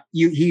shot,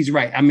 he's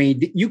right. I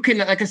mean, you can,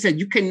 like I said,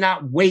 you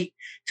cannot wait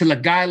till a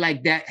guy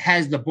like that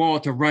has the ball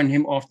to run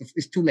him off.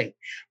 It's too late.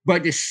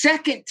 But the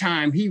second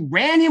time he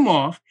ran him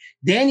off,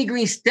 Danny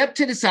Green stepped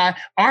to the side,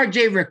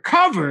 RJ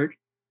recovered,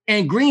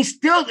 and Green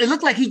it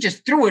looked like he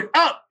just threw it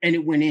up and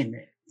it went in,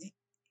 man.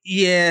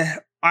 Yeah,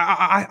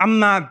 I'm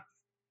not.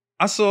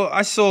 I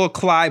saw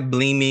Clyde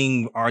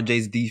blaming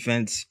RJ's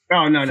defense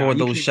for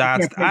those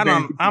shots.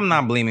 I'm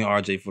not blaming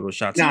RJ for those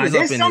shots. No,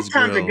 there's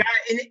sometimes a guy,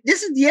 and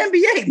this is the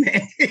NBA,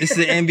 man. This is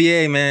the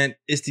NBA, man.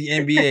 It's the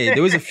NBA.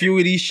 There was a few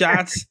of these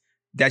shots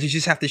that you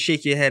just have to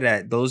shake your head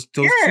at. Those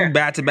 2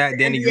 back-to-back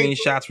Danny Green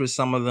shots were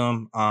some of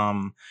them.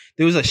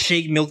 There was a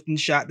Shake Milton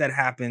shot that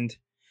happened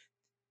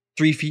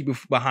 3 feet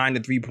behind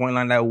the 3-point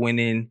line that went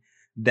in.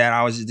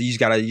 That you just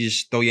gotta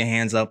throw your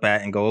hands up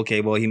at and go,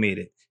 okay, well, he made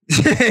it.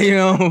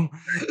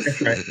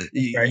 That's right.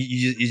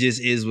 It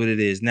just is what it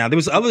is. Now there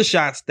was other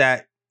shots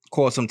that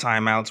caused some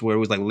timeouts where it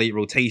was like late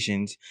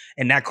rotations,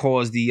 and that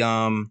caused the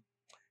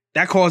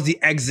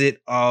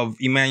exit of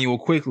Emmanuel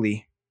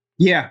quickly.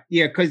 Yeah,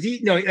 because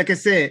like I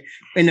said,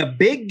 in a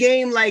big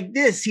game like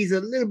this, he's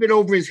a little bit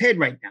over his head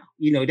right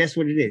now. That's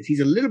what it is. He's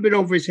a little bit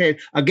over his head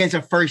against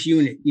a first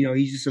unit.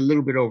 He's just a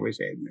little bit over his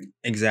head, man.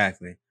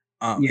 Exactly.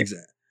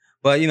 Exactly.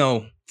 But it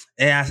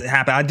has to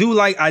happen.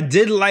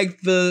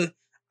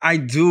 I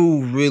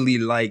do really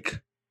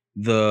like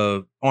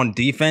on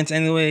defense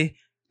anyway,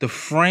 the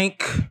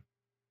Frank,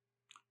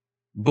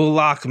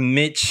 Bullock,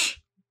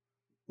 Mitch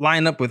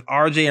lineup with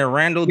RJ and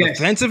Randall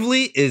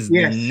defensively is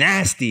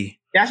nasty.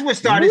 That's what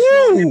started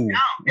slowing them down.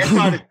 That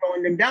started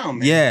slowing them down,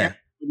 man. Yeah.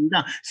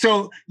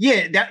 So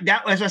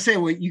that as I said,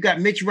 when you got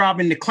Mitch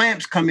Robin, the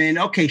clamps come in,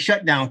 okay,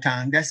 shutdown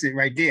time. That's it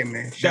right there,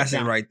 man. That's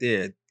it right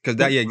there. Because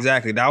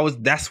exactly.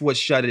 That's what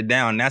shut it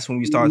down. That's when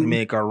we started to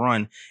make our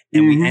run.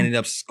 And we ended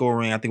up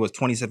scoring, I think it was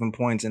 27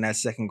 points in that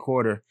second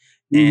quarter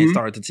and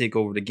started to take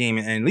over the game.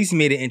 And at least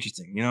made it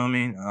interesting. You know what I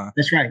mean?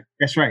 That's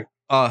right.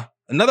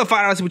 Another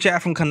 $5 super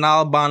chat from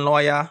Kanal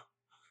Banloya,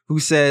 who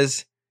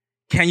says,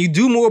 can you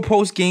do more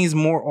post games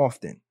more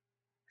often?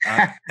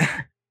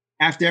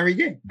 After every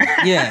game.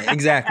 Yeah,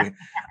 exactly.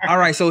 All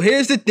right. So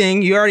here's the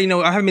thing. You already know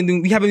we haven't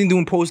been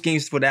doing post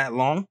games for that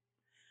long.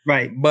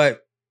 Right.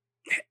 But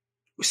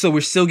so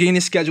we're still getting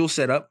the schedule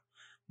set up.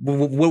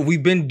 What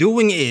we've been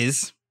doing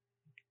is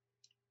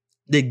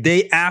the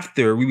day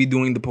after we be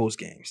doing the post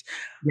games.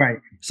 Right.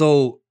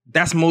 So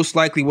that's most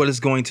likely what it's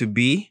going to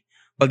be.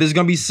 But there's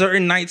going to be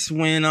certain nights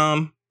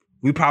when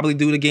we probably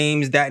do the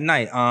games that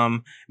night.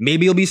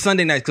 Maybe it'll be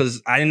Sunday night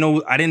because I didn't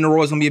know Roy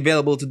was gonna be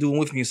available to do it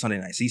with me on Sunday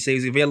nights. He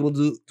says he's available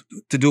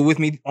to do it with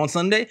me on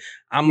Sunday.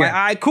 I'm like, all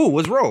right, cool.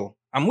 Let's roll.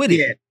 I'm with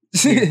it.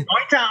 Only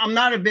time I'm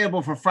not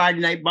available for Friday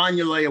night.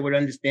 Banya lawyer would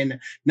understand that.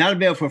 Not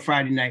available for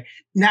Friday night.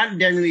 Not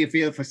generally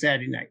available for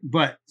Saturday night.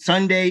 But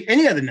Sunday,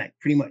 any other night,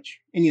 pretty much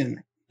any other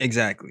night.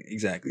 Exactly.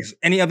 Yeah. So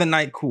any other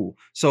night, cool.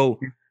 So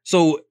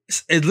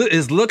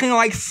it's looking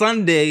like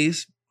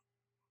Sundays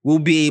we'll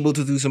be able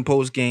to do some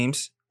post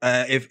games.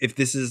 If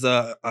this is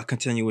a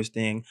continuous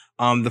thing.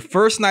 The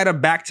first night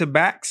of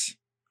back-to-backs,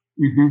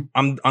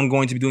 I'm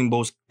going to be doing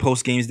both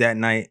post games that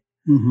night.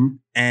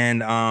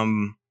 And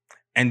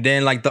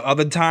then like the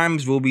other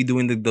times we'll be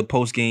doing the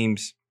post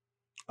games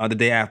the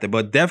day after.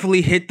 But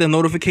definitely hit the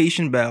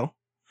notification bell.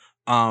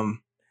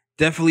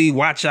 Definitely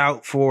watch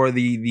out for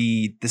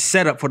the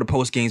setup for the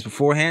post games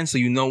beforehand, so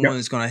you know when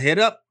it's gonna hit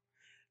up.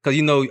 Because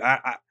you know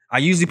I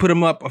usually put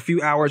them up a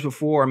few hours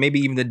before, or maybe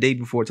even the day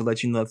before, to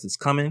let you know if it's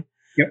coming.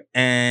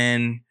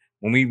 And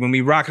when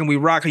we rocking,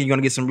 you're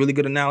gonna get some really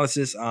good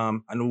analysis. I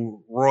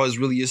know Raw is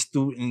really a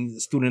student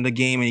of the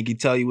game, and he can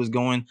tell you what's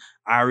going.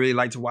 I really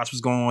like to watch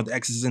what's going on with the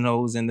X's and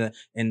O's and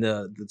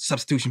the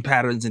substitution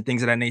patterns and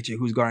things of that nature.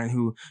 Who's guarding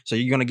who? So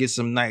you're gonna get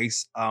some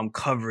nice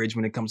coverage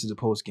when it comes to the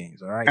post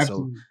games. All right,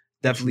 Absolutely. So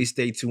definitely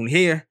stay tuned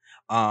here.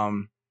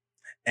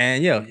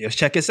 And yeah,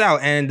 check us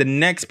out. And the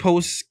next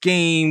post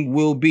game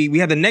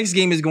the next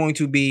game is going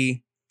to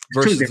be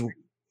versus Tuesday.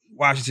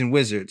 Washington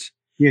Wizards.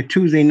 Yeah,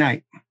 Tuesday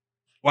night.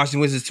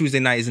 Washington Wizards Tuesday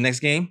night is the next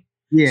game.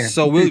 Yeah.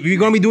 So we're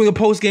going to be doing a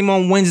post game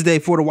on Wednesday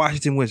for the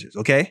Washington Wizards.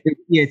 Okay.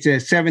 Yeah, it's a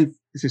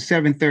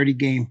 7:30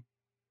 game.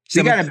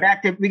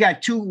 We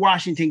got two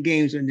Washington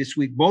games in this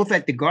week, both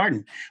at the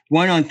Garden.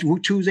 One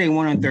on Tuesday and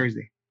one on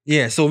Thursday.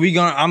 Yeah. So we're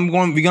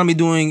gonna be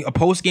doing a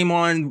post game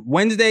on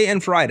Wednesday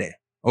and Friday.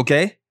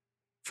 Okay.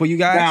 For you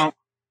guys. Now,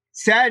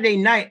 Saturday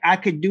night I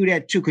could do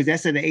that too, because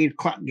that's at the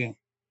 8:00 game.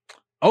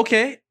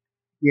 Okay.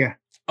 Yeah.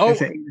 Oh,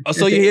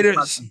 so you hear it?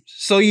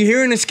 So you're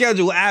hearing the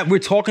schedule. We're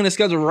talking the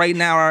schedule right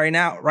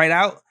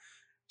out.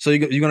 So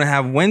you're gonna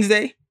have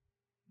Wednesday,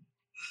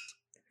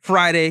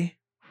 Friday,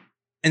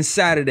 and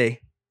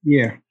Saturday.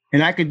 Yeah,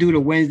 and I could do the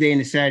Wednesday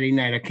and the Saturday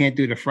night. I can't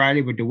do the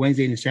Friday, but the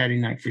Wednesday and the Saturday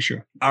night for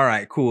sure. All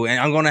right, cool. And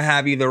I'm gonna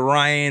have either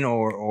Ryan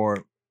or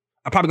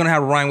I'm probably gonna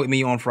have Ryan with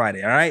me on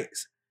Friday. All right.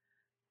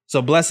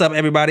 So bless up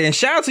everybody, and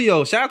shout out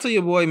to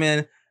your boy,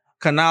 man.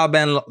 Kanal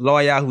Ben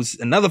Loya, who's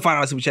another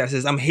 $5 super chat,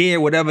 says, I'm here,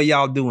 whatever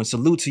y'all doing.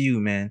 Salute to you,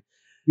 man.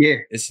 Yeah.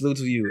 It's salute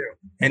to you.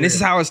 And this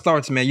is how it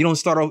starts, man. You don't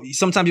start off,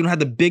 sometimes you don't have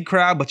the big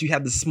crowd, but you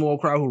have the small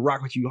crowd who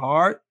rock with you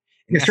hard.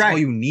 And that's right. All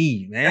you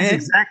need, man. That's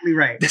exactly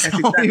right. That's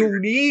all you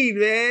need,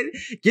 man.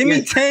 Give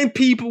me 10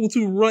 people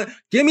to run.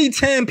 Give me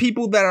 10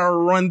 people that are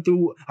run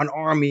through an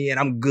army and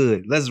I'm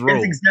good. Let's roll.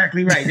 That's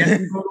exactly right. That's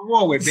what we go to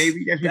war with,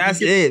 baby.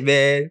 That's it,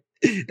 man.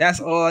 That's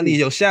all I need.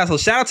 Yo, shout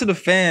out to the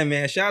fan,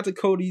 man. Shout out to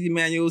Cody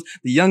Emanuels,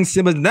 the young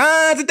Simmons.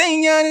 Shout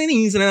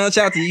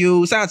out to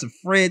you. Shout out to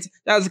Fritz.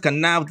 Shout out to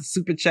Kanal with the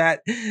super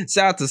chat.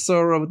 Shout out to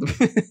Sora with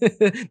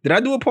the. Did I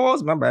do a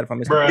pause? My bad if I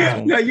missed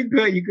it. No, you're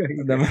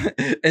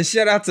good. And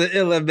shout out to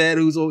Illa Bed,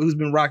 who's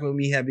been rocking with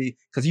me heavy,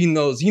 because he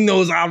knows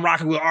I'm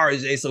rocking with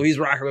RJ, so he's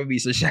rocking with me.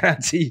 So shout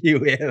out to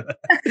you, Illa.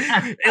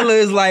 Illa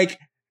is like,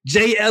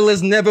 Jay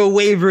Ellis never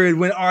wavered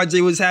when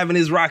RJ was having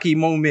his rocky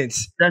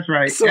moments. That's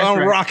right. So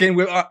I'm rocking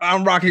with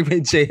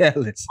Jay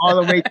Ellis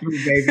all the way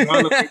through, baby.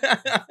 All the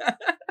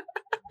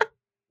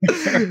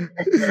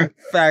way.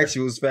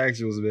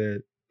 Factuals,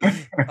 man.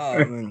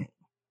 Oh, man.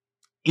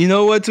 You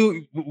know what?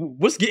 Too.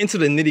 Let's get into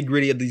the nitty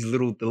gritty of these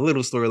little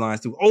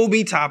storylines too.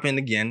 Obi topping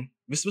again.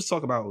 Let's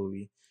talk about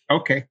Obi.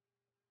 Okay.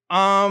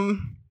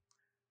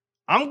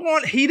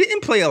 He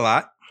didn't play a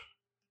lot,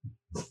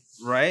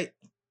 right?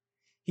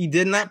 He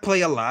did not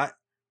play a lot.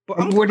 But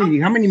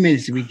how many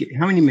minutes did we get?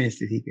 How many minutes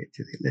did he get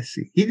today? Let's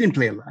see. He didn't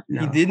play a lot.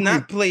 No. He did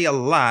not play a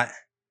lot.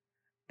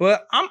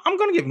 But I'm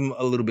gonna give him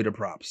a little bit of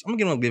props. I'm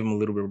gonna give him a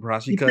little bit of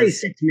props because he played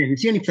 6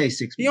 minutes. He only played 6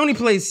 minutes. He only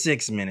played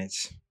 6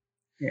 minutes.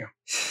 Yeah.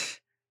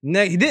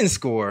 He didn't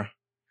score.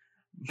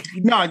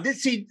 No, I'm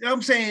saying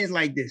it's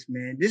like this,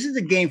 man. This is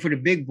a game for the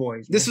big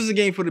boys. Man. This was a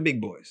game for the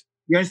big boys.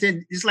 You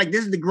understand? It's like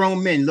this is the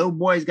grown men. Little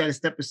boys got to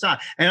step aside.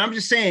 And I'm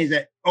just saying is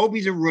that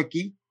Obi's a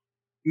rookie.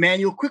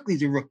 Manuel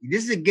Quickly's a rookie.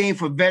 This is a game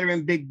for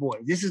veteran big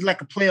boys. This is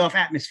like a playoff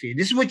atmosphere.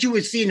 This is what you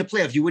would see in the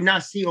playoffs. You would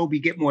not see Obi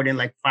get more than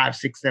like 5,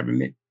 6, 7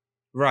 minutes.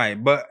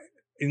 Right. But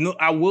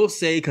I will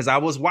say, because I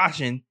was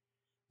watching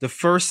the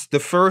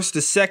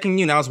second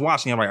unit, I was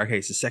watching. I'm like,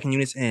 okay, so second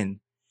unit's in.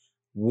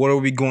 What are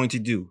we going to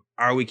do?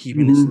 Are we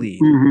keeping this lead?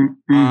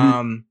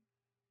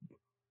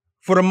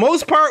 For the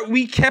most part,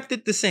 we kept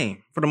it the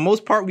same. For the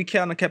most part, we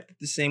kind of kept it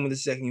the same when the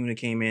second unit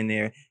came in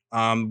there.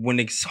 When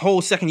the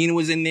whole second unit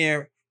was in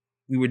there,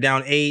 we were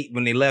down 8.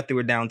 When they left, they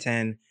were down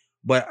 10.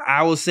 But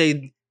I will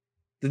say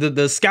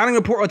the scouting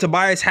report on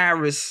Tobias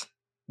Harris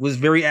was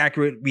very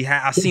accurate.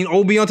 I seen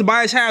Obi on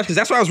Tobias Harris because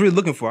that's what I was really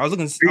looking for. I was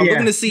looking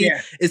to see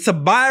is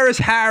Tobias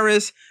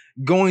Harris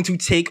going to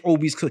take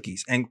Obi's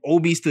cookies, and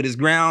Obi stood his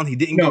ground. He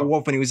didn't go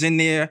off when he was in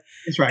there.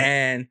 That's right.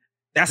 And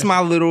that's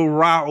my little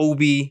raw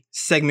Obi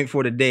segment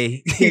for the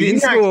day. He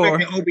didn't you're not score.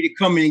 expecting Obi to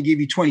come in and give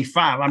you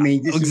 25. I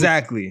mean,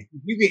 exactly.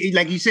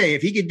 Like you say,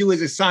 if he could do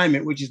his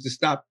assignment, which is to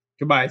stop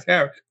Tobias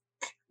Harris,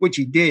 which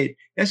he did,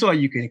 that's all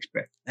you can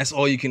expect. That's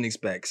all you can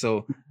expect.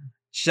 So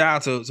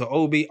shout out to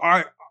Obi.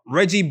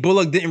 Reggie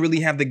Bullock didn't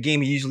really have the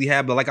game he usually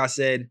had, but like I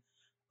said,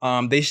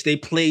 they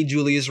played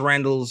Julius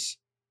Randle's.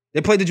 They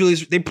played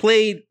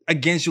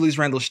against Julius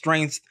Randle's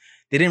strengths.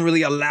 They didn't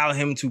really allow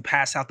him to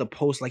pass out the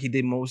post like he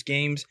did most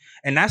games,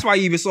 and that's why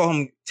you even saw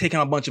him taking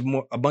a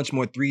bunch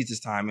more threes this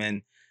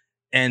time.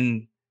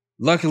 And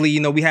Luckily,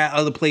 we had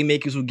other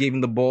playmakers who gave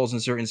him the balls in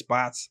certain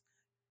spots.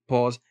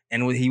 Pause.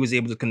 And he was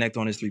able to connect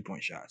on his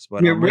 3-point shots.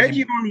 But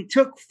Reggie only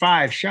took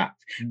 5 shots.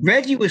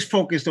 Reggie was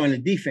focused on the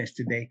defense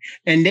today,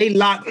 and they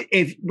locked.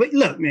 But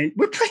look, man,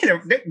 we're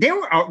playing.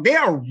 They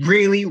are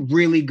really,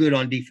 really good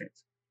on defense.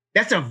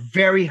 That's a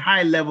very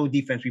high level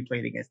defense we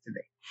played against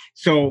today.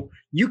 So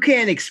you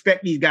can't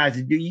expect these guys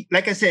to do.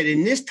 Like I said,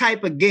 in this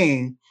type of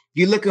game,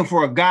 you're looking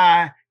for a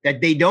guy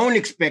that they don't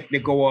expect to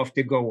go off,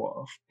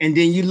 and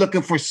then you're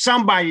looking for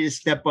somebody to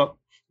step up.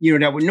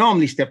 That would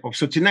normally step up.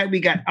 So tonight we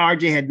got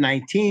RJ had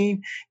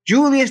 19.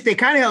 Julius, they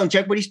kind of held in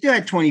check, but he still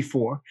had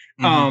 24.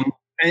 And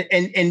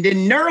then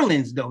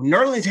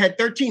Nerlens had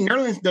 13.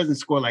 Nerlens doesn't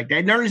score like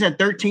that. Nerlens had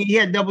 13. He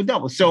had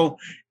double-double. So,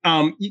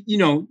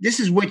 this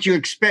is what you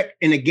expect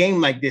in a game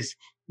like this.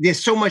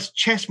 There's so much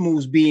chess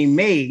moves being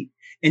made.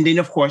 And then,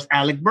 of course,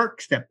 Alec Burke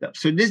stepped up.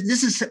 So this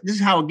is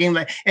how a game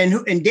like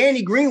and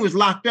Danny Green was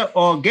locked up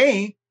all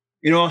game.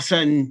 All of a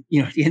sudden,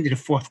 at the end of the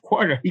fourth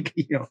quarter,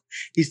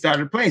 he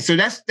started playing. So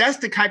that's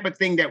the type of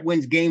thing that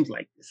wins games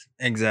like this.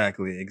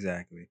 Exactly.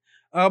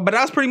 But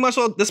that's pretty much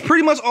all. That's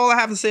pretty much all I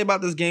have to say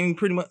about this game.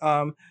 Pretty much,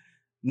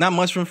 not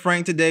much from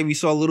Frank today. We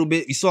saw a little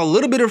bit. We saw a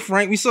little bit of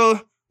Frank. We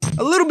saw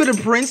a little bit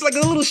of Prince, like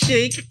a little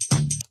shake.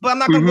 But I'm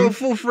not gonna go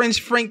full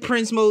Fresh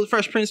Prince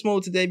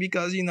mode today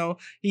because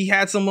he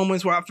had some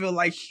moments where I feel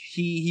like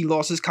he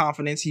lost his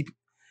confidence.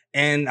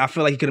 And I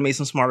feel like he could have made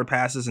some smarter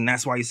passes, and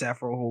that's why he sat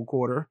for a whole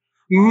quarter.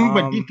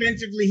 But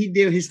defensively, he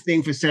did his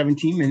thing for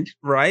 17 minutes.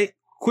 Right.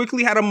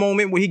 Quickly had a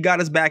moment where he got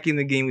us back in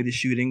the game with his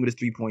shooting, with his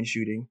 3-point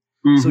shooting.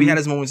 So he had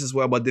his moments as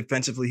well, but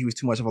defensively, he was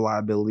too much of a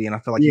liability, and I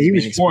feel like he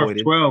was 4 of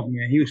 12,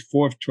 man. He was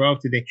 4 of 12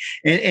 today.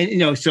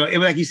 And so it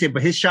was like you said,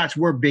 but his shots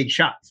were big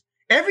shots.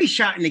 Every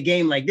shot in a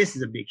game like this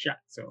is a big shot.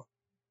 So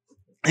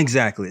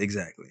Exactly.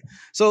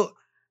 So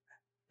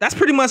that's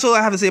pretty much all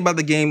I have to say about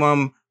the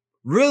game.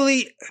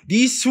 Really,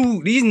 these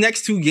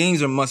next 2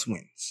 games are must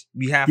wins.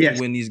 We have to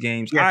win these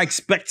games. Yes. I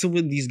expect to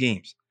win these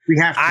games. We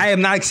have to. I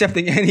am not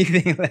accepting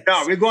anything less.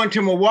 No, we're going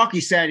to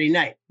Milwaukee Saturday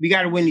night. We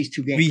got to win these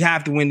 2 games. We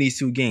have to win these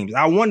 2 games.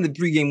 I won the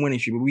 3-game winning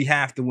streak, but we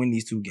have to win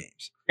these 2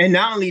 games. And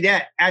not only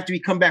that, after we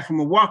come back from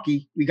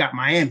Milwaukee, we got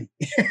Miami.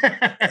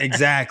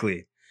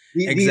 Exactly.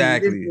 This is a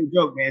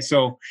joke, man.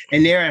 So,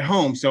 and they're at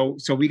home. So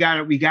we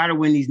gotta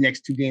win these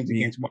next 2 games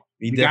against Milwaukee.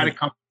 We gotta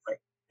come play.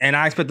 And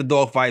I expect the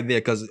dogfight there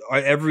because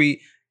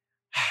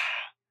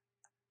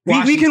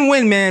we can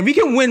win, man. We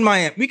can win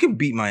Miami. We can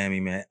beat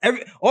Miami, man.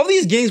 All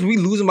these games we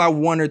losing by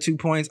 1 or 2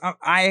 points.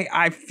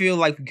 I feel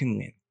like we can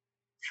win.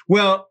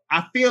 Well,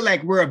 I feel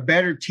like we're a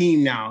better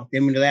team now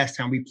than when the last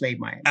time we played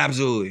Miami.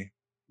 Absolutely.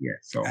 Yeah.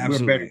 So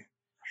Absolutely. we're better.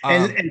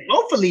 And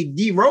hopefully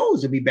D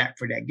Rose will be back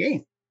for that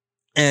game.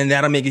 And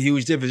that'll make a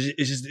huge difference.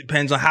 It just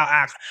depends on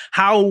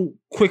how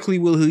quickly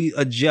will he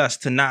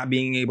adjust to not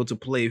being able to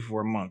play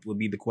for a month would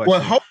be the question. Well,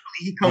 hopefully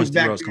he comes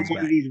back to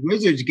one of these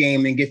Wizards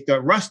game and gets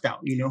the rust out,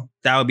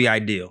 That would be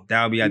ideal.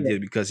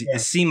 Because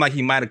it seemed like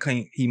he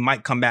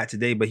might come back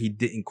today, but he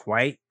didn't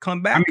quite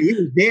come back. I mean, he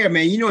was there,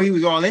 man. He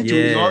was all into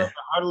it. He was all in the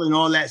huddle and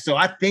all that. So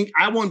I think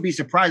I wouldn't be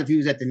surprised if he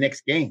was at the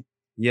next game.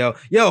 Yo,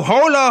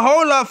 hold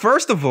up.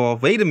 First of all,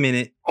 wait a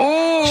minute.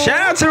 Oh,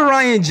 shout out to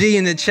Ryan G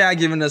in the chat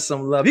giving us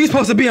some love. He's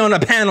supposed to be on the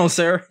panel,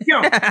 sir.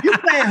 Yo, you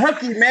playing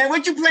hooky, man.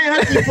 What you playing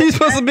hooky for? He's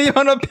supposed to be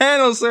on the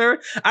panel, sir.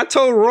 I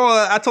told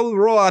Raw, I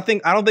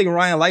don't think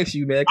Ryan likes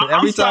you, man. Because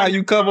every time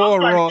you come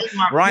on Raw,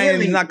 Ryan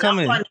is not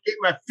coming. I'm trying to get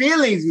my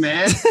feelings,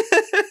 man.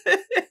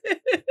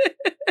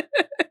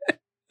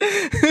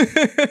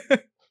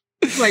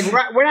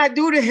 Like, what I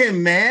do to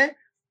him, man?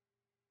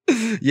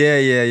 Yeah,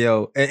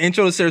 yo. And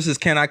intro to services,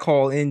 can I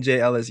call in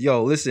JLS?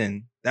 Yo,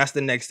 listen, that's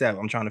the next step.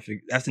 I'm trying to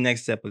figure. That's the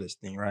next step of this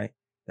thing, right?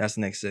 That's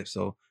the next step.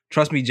 So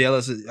trust me,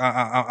 JLS.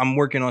 I'm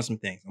working on some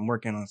things. All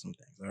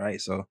right.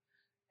 So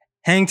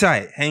hang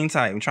tight. I'm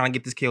trying to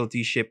get this KOT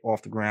ship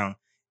off the ground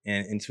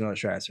and into another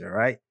stratosphere. All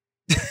right.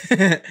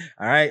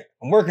 All right.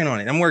 I'm working on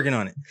it. All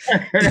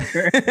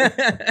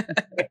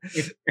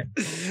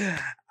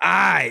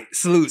right.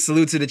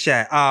 Salute to the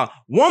chat.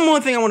 One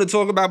more thing I want to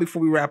talk about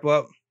before we wrap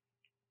up.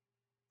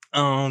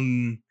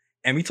 And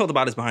we talked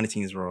about this behind the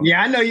scenes, bro.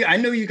 Yeah, I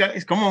know you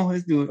guys. Come on,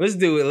 let's do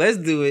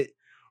it.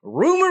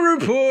 Rumor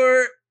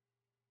report.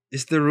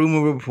 It's the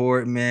rumor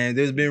report, man.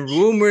 There's been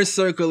rumors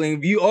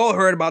circling. You all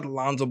heard about the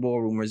Lonzo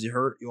Ball rumors.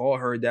 You all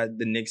heard that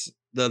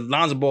the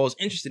Lonzo Ball is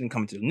interested in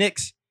coming to the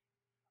Knicks.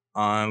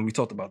 We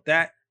talked about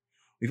that.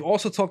 We've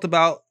also talked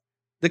about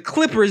the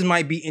Clippers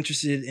might be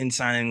interested in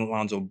signing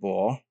Lonzo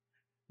Ball.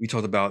 We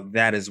talked about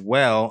that as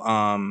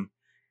well.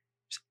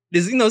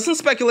 There's some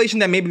speculation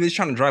that maybe they're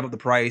trying to drive up the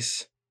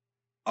price.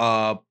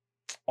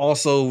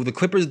 Also, the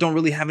Clippers don't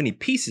really have any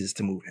pieces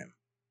to move him.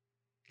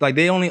 Like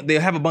they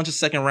have a bunch of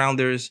second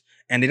rounders,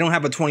 and they don't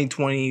have a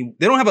 2020.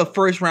 They don't have a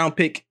first round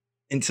pick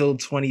until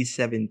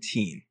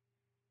 2017.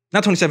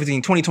 Not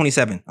 2017,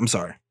 2027. I'm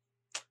sorry.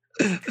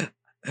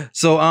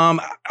 So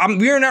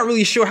we're not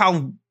really sure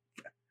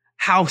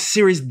how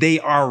serious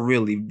they are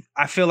really.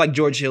 I feel like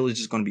George Hill is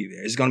just going to be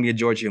there. It's going to be a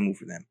George Hill move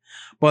for them.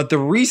 But the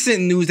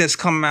recent news that's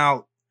come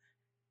out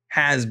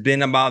has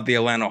been about the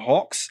Atlanta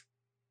Hawks.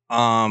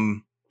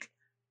 The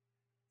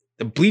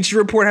Bleacher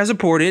Report has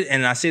reported,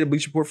 and I say the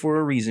Bleacher Report for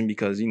a reason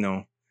because, you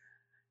know,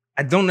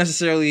 we don't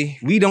necessarily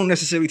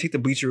take the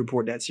Bleacher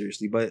Report that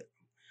seriously, but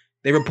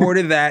they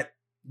reported that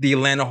the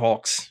Atlanta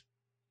Hawks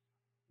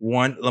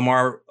won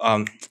LaMelo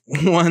Ball,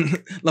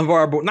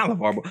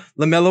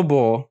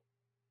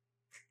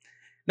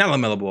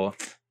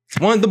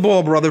 won the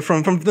Ball brother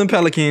from the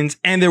Pelicans,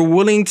 and they're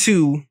willing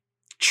to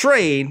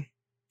trade.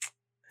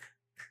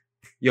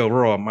 Yo,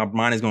 Raw, my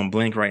mind is going to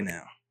blink right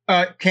now.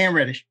 Cam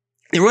Reddish.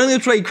 They're willing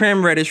to trade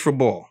Cam Reddish for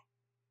Ball.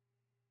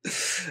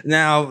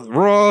 Now,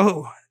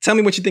 Raw, tell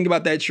me what you think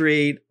about that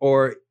trade,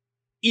 or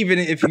even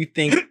if you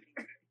think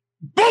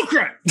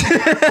bullcrap.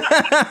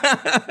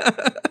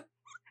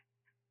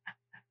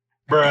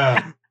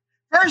 Bruh.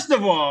 First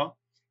of all,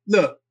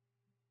 look.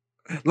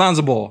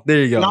 Lonzo Ball.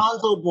 There you go.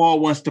 Lonzo Ball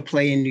wants to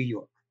play in New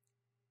York.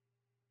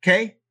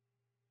 Okay?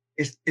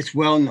 It's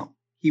well known.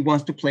 He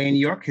wants to play in New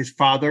York. His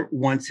father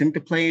wants him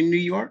to play in New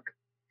York.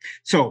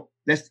 So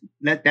that's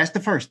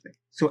the first thing.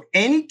 So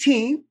any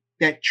team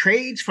that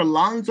trades for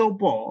Lonzo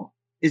Ball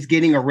is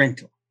getting a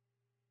rental.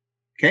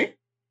 Okay?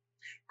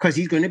 Because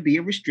he's going to be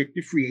a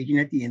restricted free agent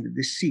at the end of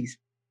this season.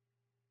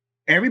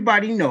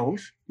 Everybody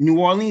knows New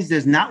Orleans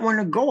does not want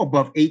to go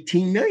above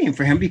 $18 million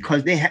for him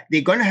because they're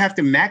going to have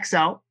to max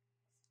out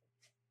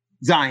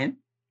Zion.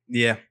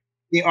 Yeah.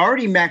 They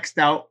already maxed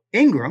out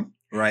Ingram.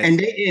 Right.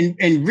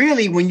 And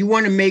really, when you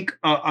want to make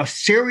a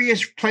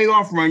serious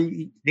playoff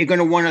run, they're going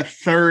to want a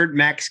third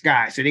max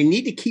guy. So they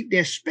need to keep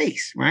their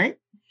space, right?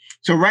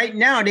 So right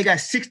now they got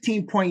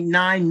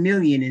 $16.9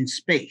 million in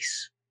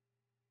space.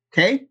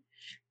 Okay.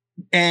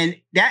 And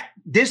that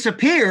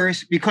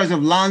disappears because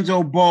of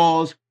Lonzo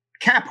Ball's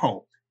cap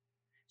hold.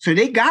 So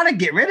they got to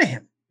get rid of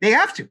him. They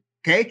have to.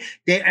 Okay.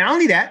 And not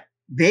only that,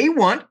 they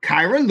want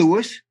Kyra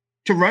Lewis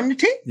to run the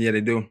team. Yeah,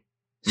 they do.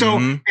 So,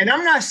 and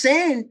I'm not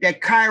saying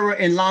that Kyra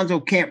and Lonzo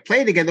can't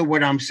play together.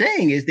 What I'm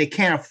saying is they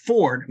can't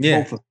afford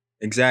both of them.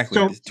 Exactly.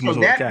 So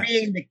that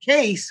being the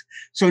case,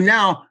 so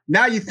now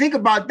you think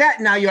about that.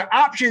 Now your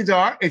options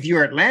are, if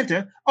you're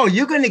Atlanta,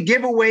 you're going to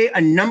give away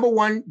a number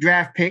 1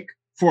 draft pick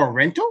for a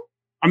rental?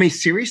 I mean,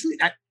 seriously?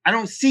 I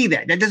don't see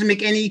that. That doesn't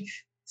make any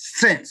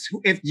sense.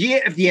 If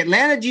the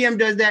Atlanta GM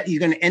does that, he's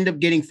going to end up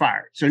getting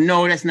fired. So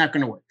no, that's not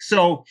going to work.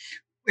 So,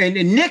 and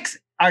the Knicks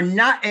are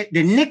not,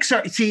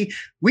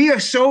 we are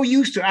so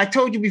used to, I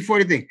told you before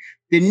the thing,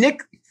 the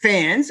Knicks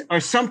fans are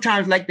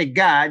sometimes like the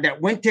guy that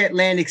went to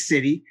Atlantic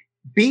City,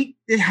 beat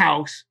the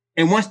house,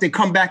 and wants to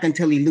come back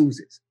until he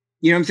loses.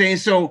 You know what I'm saying?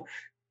 So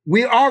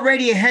we're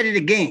already ahead of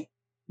the game.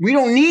 We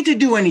don't need to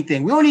do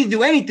anything. We don't need to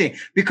do anything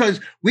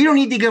because we don't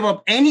need to give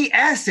up any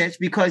assets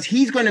because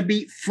he's going to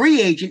be free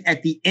agent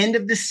at the end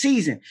of the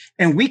season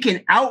and we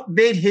can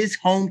outbid his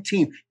home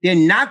team. They're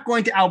not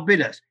going to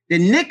outbid us. The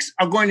Knicks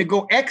are going to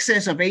go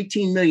excess of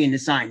 $18 million to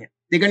sign him.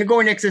 They're going to go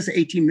in excess of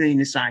 $18 million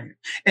to sign him.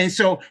 And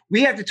so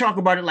we have to talk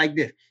about it like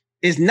this.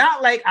 It's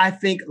not like I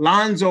think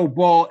Lonzo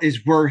Ball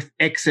is worth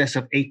excess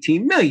of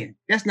 $18 million.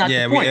 That's not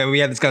the point. We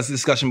had this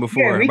discussion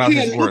before about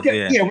his worth.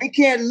 We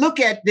can't look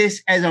at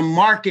this as a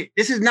market.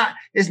 This is not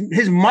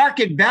his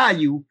market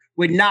value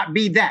would not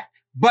be that.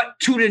 But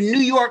to the New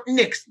York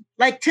Knicks,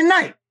 like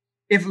tonight,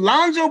 if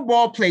Lonzo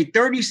Ball played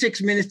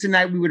 36 minutes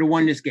tonight, we would have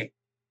won this game.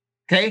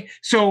 Okay,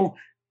 so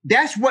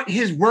that's what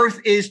his worth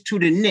is to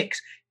the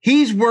Knicks.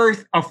 He's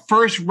worth a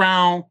first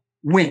round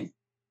win.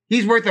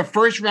 He's worth a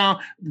first round,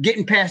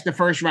 getting past the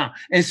first round.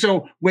 And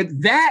so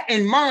with that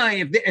in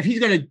mind, if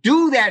he's going to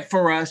do that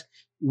for us,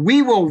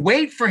 we will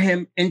wait for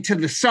him until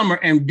the summer,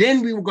 and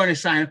then we were going to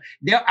sign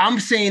him.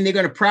 I'm saying they're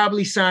going to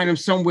probably sign him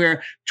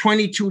somewhere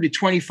 22 to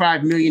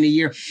 25 million a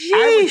year.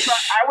 I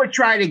would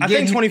try to get. I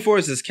think 24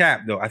 is his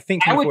cap, though. I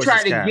think 24 is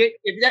his cap.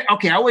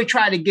 I would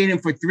try to get him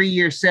for 3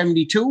 years,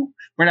 72,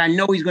 but I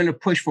know he's going to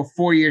push for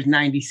 4 years,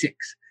 96,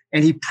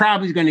 and he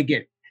probably is going to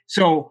get it.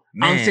 So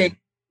I'm saying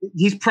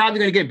he's probably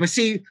going to get it. But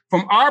see,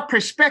 from our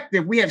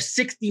perspective, we have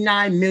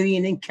 69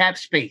 million in cap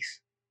space.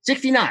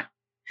 69.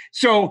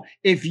 So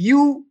if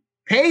you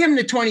pay him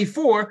the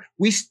 24,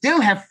 we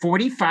still have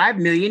 45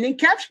 million in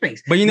cap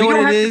space. But you know what it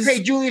is? We don't have to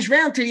pay Julius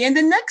Randle to the end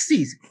of next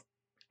season.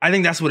 I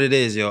think that's what it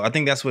is, yo. I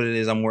think that's what it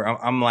is.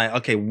 I'm like,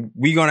 okay,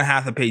 we're gonna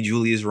have to pay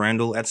Julius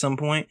Randle at some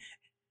point,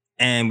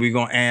 and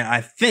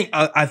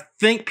I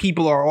think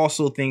people are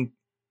also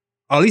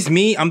at least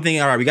me, I'm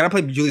thinking, all right, we gotta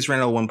play Julius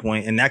Randle at one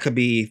point, and that could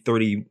be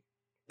 30,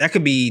 that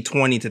could be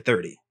 20 to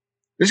 30.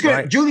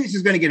 Right? Julius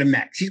is gonna get a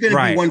max. He's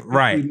gonna be one.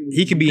 Right.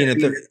 He could be in a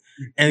 30.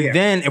 And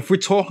then if we're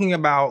talking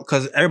about,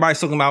 because everybody's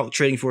talking about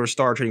trading for a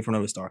star, trading for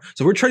another star.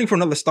 So we're trading for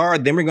another star,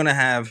 then we're gonna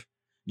have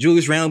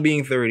Julius Randle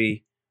being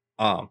 30,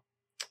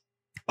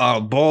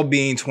 Ball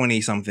being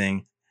 20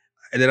 something,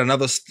 and then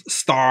another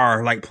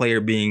star like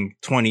player being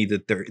 20 to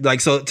 30.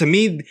 Like, so to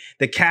me,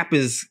 the cap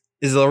is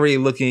already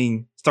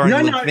starting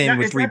to look thin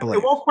with 3 players.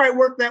 It won't quite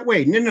work that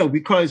way. No,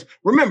 because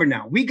remember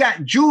now, we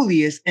got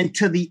Julius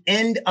until the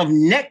end of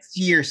next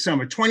year's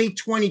summer,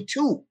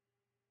 2022.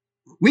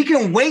 We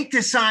can wait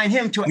to sign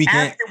him to after we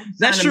sign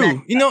That's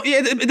true. You know,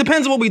 yeah, it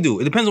depends on what we do.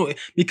 It depends on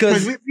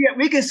because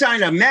we can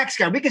sign a max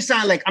guy. We can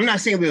sign I'm not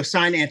saying we'll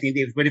sign Anthony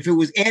Davis, but if it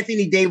was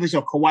Anthony Davis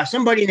or Kawhi,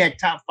 somebody in that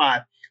top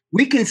 5,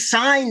 we can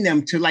sign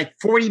them to like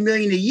 $40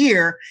 million a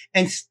year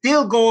and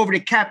still go over the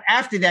cap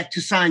after that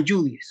to sign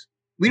Julius.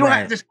 We don't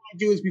have to sign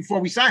Julius before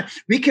we sign.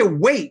 We can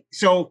wait.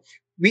 So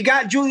we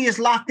got Julius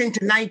locked into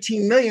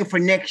 $19 million for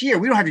next year.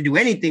 We don't have to do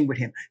anything with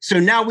him. So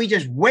now we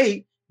just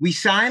wait. We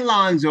sign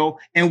Lonzo,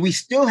 and we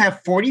still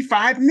have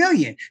 $45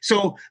 million.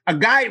 So a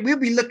guy, we'll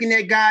be looking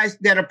at guys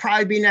that are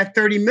probably be in that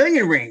 $30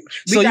 million range.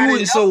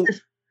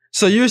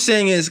 So you're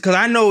saying is because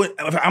I know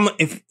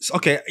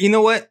okay, you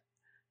know what?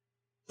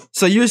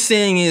 So you're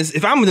saying is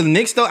if I'm the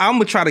Knicks though, I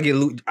would try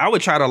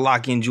to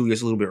lock in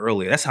Julius a little bit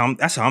earlier. That's how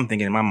I'm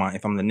thinking in my mind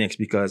if I'm the Knicks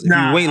because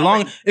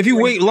if you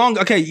wait long,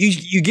 okay,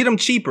 you get them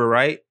cheaper,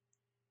 right?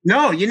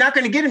 No, you're not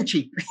going to get him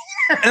cheap.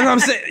 And I'm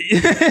saying,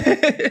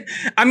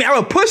 I mean, I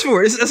would push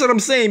for it. That's what I'm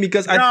saying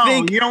because I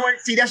think you don't want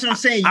to see. That's what I'm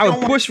saying. I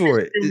would push for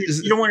it.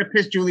 You don't want to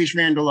piss Julius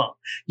Randle off.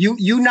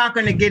 You're not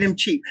going to get him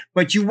cheap,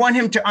 but you want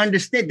him to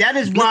understand. That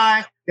is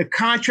why the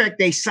contract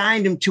they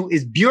signed him to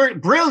is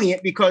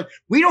brilliant because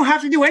we don't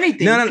have to do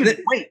anything.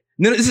 Wait.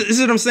 No, this is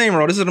what I'm saying,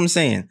 bro. This is what I'm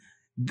saying.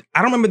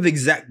 I don't remember the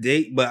exact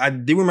date, but I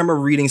do remember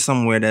reading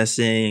somewhere that's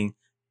saying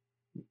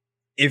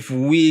if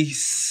we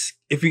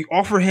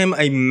offer him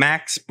a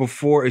max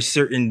before a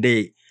certain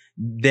date,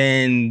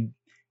 then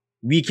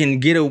we can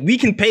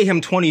pay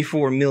him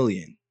 $24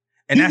 million.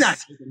 And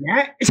that's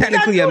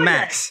technically a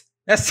max.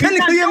 That's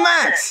technically a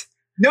max.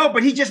 No,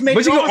 but he just made.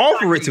 But you can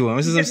offer it to him.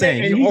 This is what I'm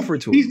saying. You can offer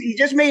it to him. He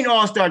just made an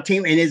all-star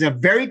team, and there's a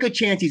very good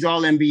chance he's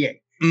all NBA.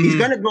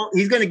 Mm-hmm.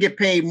 He's gonna get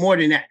paid more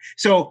than that.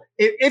 So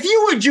if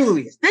you were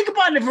Julius, think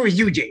about it if it was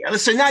you, Jay.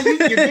 So now you're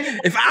getting.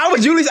 If I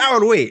was Julius, I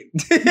would wait.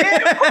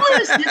 Yeah, of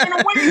course, you're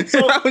gonna wait. So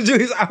if I was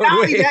Julius, I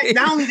would wait.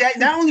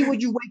 Not only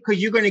would you wait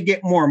because you're gonna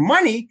get more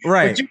money,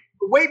 right? But you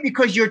wait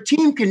because your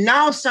team can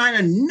now sign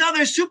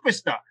another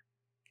superstar,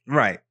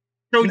 right?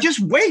 So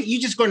just wait.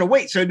 You're just gonna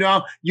wait. So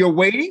now you're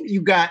waiting.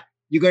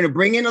 You're going to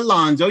bring in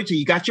Alonzo. So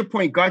you got your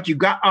point guard. You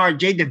got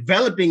RJ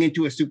developing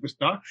into a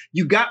superstar.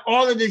 You got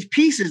all of these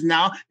pieces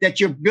now that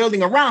you're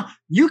building around.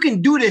 You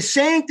can do the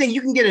same thing.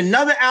 You can get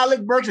another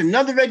Alec Burks,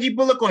 another Reggie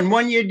Bullock on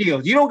 1-year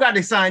deals. You don't got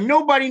to sign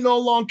nobody, no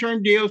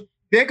long-term deals.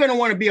 They're going to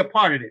want to be a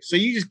part of this. So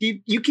you just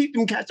keep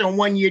them cats on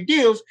 1-year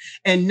deals.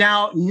 And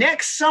now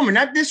next summer,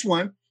 not this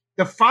one,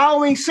 the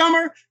following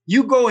summer,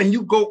 you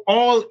go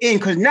all in.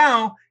 Because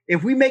now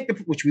if we make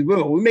which we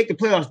will, we make the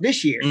playoffs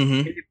this year.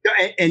 Mm-hmm.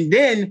 And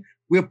then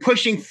we're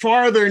pushing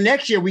farther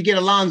next year. We get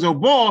Alonzo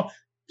Ball.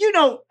 You're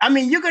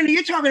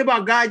talking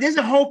about guys. There's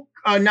a whole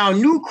now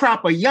new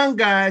crop of young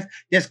guys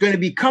that's going to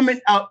be coming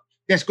up.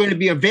 That's going to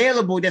be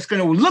available. That's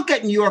going to look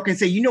at New York and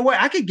say, you know what?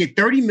 I could get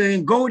 30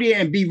 million, go there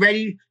and be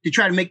ready to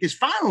try to make this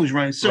finals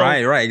run. So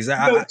right,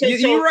 exactly.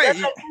 You're right.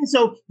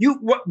 So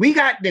we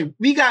got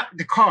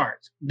the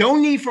cards.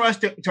 Don't need for us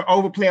to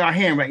overplay our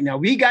hand right now.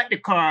 We got the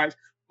cards.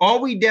 All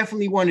we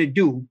definitely want to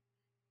do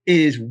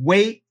is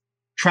wait.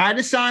 Try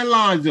to sign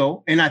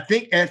Lonzo, and I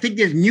think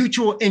there's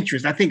mutual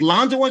interest. I think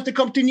Lonzo wants to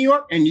come to New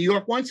York, and New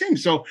York wants him.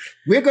 So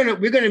we're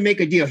gonna make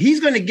a deal. He's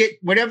gonna get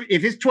whatever.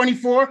 If it's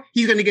 24,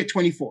 he's gonna get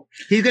 24.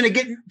 He's gonna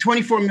get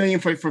 24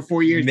 million for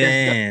 4 years.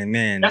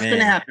 That's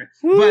gonna happen.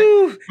 But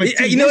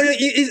you know,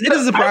 it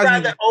doesn't surprise me.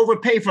 I'd rather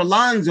overpay for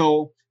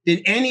Lonzo than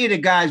any of the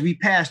guys we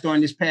passed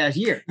on this past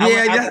year. I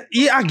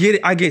get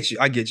it. I get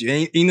you.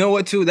 And you know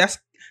what? Too. That's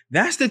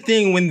the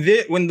thing when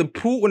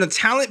the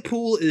talent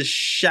pool is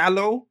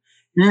shallow.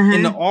 Mm-hmm.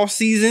 In the off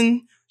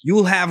season,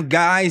 you'll have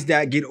guys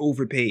that get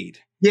overpaid.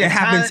 Yeah, it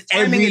happens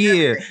every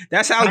year.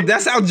 That's how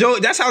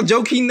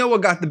Joakim Noah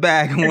got the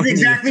bag one year.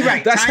 Exactly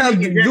right. That's how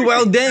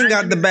Luol Deng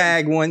got the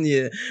bag one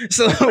year.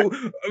 So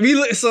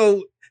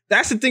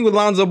that's the thing with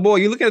Lonzo Ball.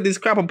 You look at this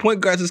crap of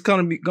point guards that's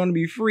gonna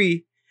be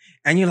free,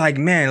 and you're like,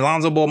 man,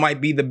 Lonzo Ball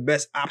might be the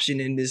best option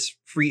in this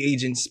free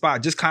agent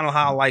spot. Just kind of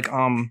how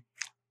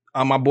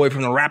my boy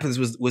from the Raptors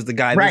was the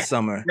guy this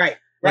summer. Right.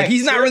 Like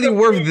he's not really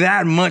worth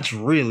that much,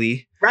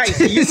 really. Right.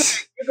 So you're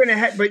gonna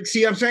have, but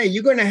see, I'm saying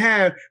we're gonna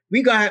have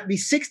be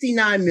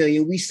 69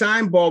 million. We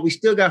signed Ball, we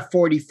still got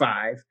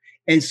 45.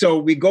 And so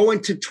we go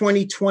into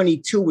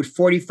 2022 with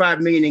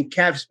 45 million in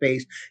cap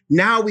space.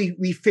 Now we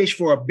fish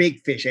for a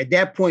big fish. At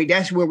that point,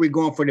 that's where we're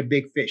going for the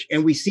big fish.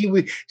 And we see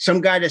some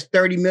guy that's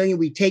 30 million,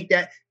 we take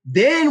that.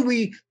 Then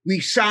we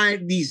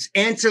sign these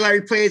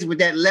ancillary players with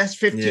that less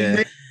 15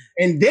 million.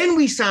 And then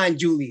we sign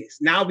Julius.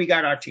 Now we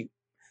got our team.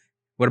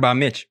 What about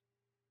Mitch?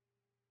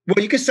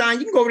 Well, you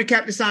can go over to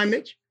cap to sign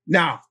Mitch.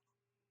 Now,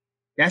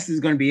 this is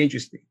going to be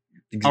interesting.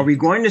 Exactly. Are we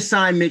going to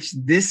sign Mitch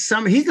this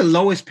summer? He's the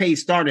lowest paid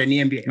starter in the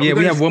NBA.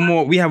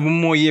 We have one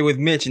more year with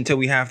Mitch until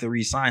we have to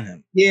re-sign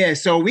him. Yeah,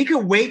 so we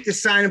could wait to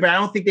sign him, but I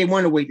don't think they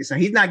want to wait to sign.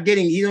 He's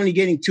only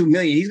getting $2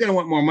 million. He's going to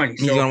want more money.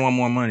 He's going to want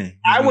more money.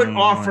 I would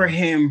offer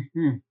him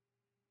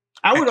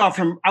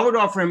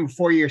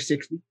 4 years,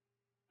 60.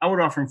 I would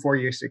offer him 4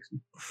 years, 60.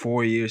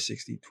 4 years,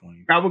 60,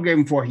 20. I would give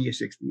him 4 years,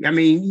 60. I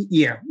mean,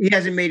 yeah, he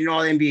hasn't made an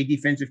all NBA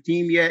defensive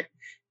team yet.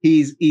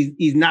 He's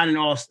not an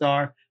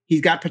all-star. He's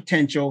got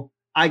potential.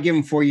 I give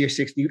him 4 years,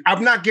 60.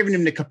 I'm not giving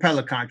him the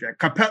Capella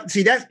contract.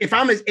 See, that's if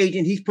I'm his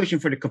agent, he's pushing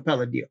for the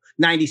Capella deal.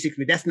 96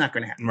 million. That's not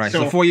going to happen. Right.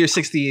 So 4 years,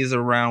 60 is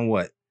around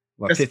what?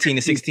 15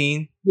 to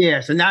 16? Yeah.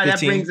 So now 15?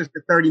 that brings us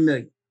to 30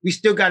 million. We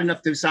still got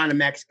enough to sign a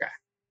max guy.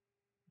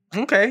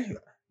 Okay.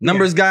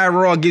 Numbers guy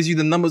Raw gives you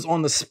the numbers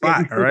on the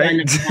spot, all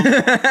right?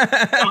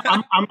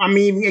 I'm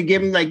even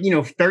giving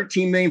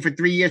 13 million for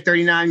 3 years,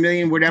 39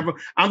 million, whatever.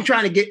 I'm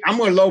going to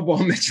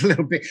lowball Mitch a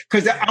little bit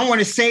because I want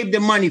to save the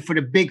money for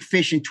the big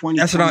fish in 2020.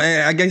 That's what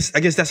I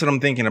guess that's what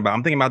I'm thinking about.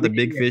 I'm thinking about the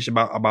big fish,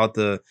 about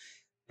the,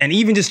 and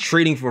even just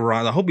trading for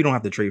Ron. I hope you don't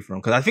have to trade for him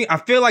because I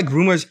feel like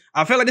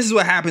this is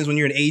what happens when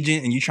you're an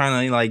agent and you're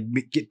trying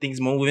to get things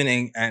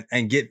moving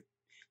and get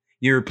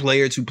your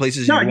player to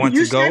places you want to go.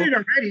 You said it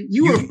already.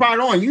 You were spot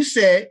on. You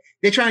said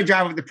they're trying to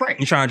drive up the price.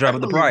 You're trying to drive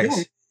up the price.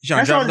 You're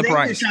trying to drive up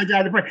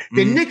the price.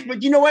 The Knicks,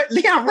 but you know what?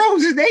 Leon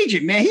Rose is the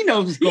agent, man. He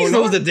knows what's going on. He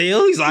knows the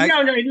deal. He's like,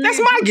 that's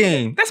my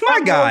game. That's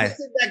my guy.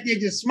 Sit back there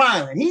just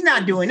smiling. He's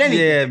not doing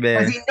anything. Yeah,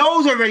 man. Because he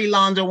knows already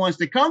Lonzo wants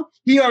to come.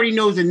 He already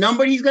knows the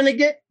number he's going to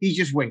get. He's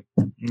just waiting.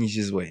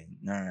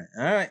 All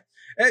right.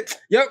 Hey,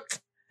 yep.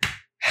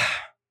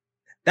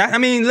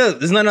 Look,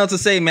 there's nothing else to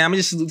say, man. I'm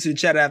just salute to the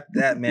chat after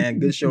that, man.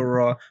 Good show,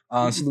 Raw.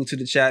 Salute to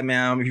the chat,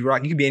 man. If you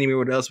rock, you could be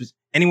anywhere in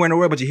the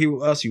world, but you're here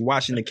with us. You're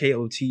watching the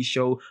KOT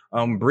show,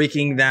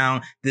 breaking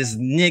down this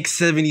Knicks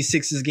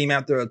 76ers game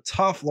after a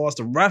tough loss.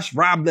 The refs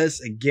robbed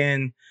us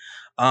again.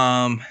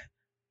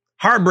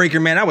 Heartbreaker,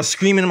 man. I was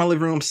screaming in my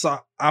living room. So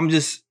I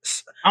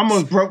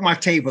almost broke my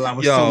table. I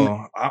was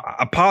I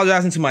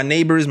apologizing to my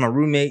neighbors, my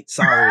roommate.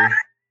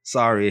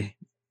 Sorry.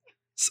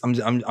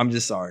 I'm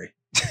just sorry.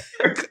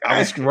 I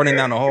was running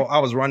down the hall. I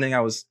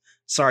was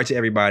sorry to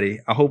everybody.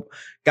 I hope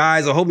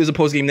there's a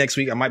post game next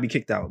week. I might be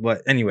kicked out,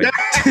 but anyway.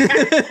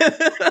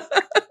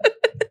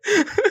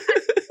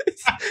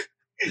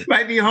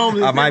 Might be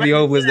homeless. I might be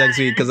homeless next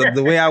week because of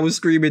the way I was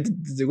screaming.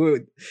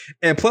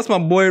 And plus, my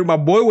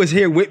boy was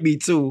here with me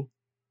too.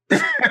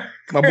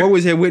 My boy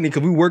was here with me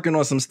because we working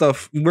on some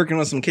stuff. We working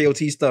on some KOT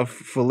stuff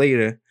for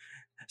later.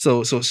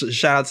 So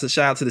shout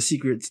out to the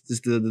secrets,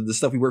 the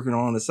stuff we working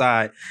on the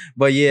side.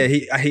 But yeah,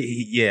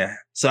 yeah.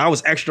 So I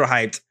was extra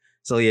hyped.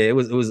 So yeah, it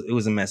was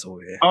a mess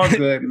over here. All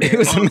good, man. It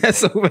was a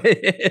mess over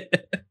here.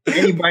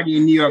 Anybody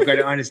in New York got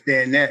to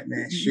understand that,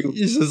 man. Shoot.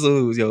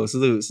 Salute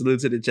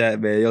to the chat,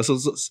 man. Yo, so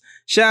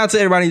shout out to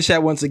everybody in the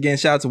chat once again.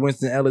 Shout out to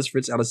Winston Ellis,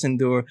 Fritz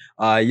Alessandro,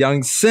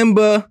 Young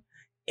Simba,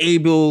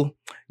 Abel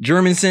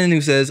Germanson,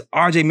 who says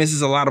RJ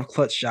misses a lot of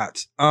clutch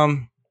shots.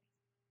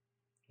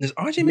 Does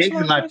RJ make a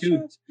lot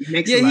too?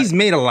 He's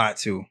made a lot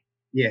too.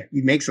 Yeah, he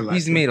makes a lot.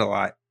 He's made a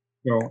lot.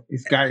 So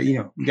it's got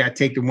you got to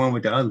take the one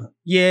with the other.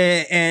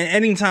 Yeah, and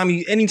anytime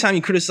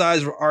you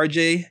criticize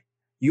RJ,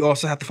 you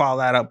also have to follow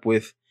that up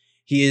with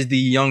he is the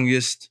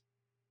youngest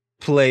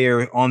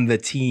player on the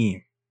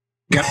team.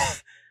 Yeah,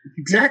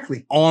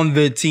 exactly. On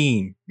the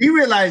team. You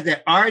realize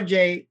that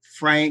RJ,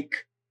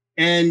 Frank,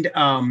 and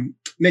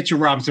Mitchell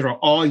Robinson are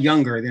all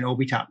younger than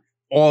Obi Toppin.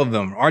 All of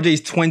them.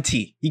 RJ's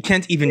 20. He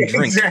can't even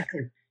drink.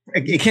 Exactly.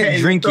 He can't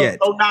drink yet.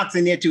 No knocks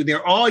in there too.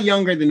 They're all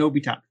younger than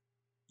Obi Toppin.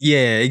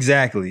 Yeah,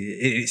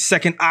 exactly.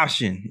 Second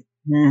option.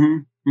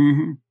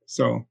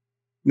 So,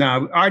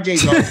 no,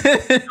 RJ's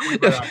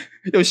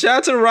Yo, shout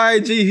out to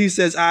Ryan G. He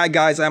says, all right,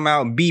 guys, I'm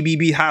out.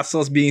 BBB hot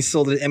sauce being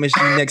sold at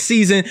MSG next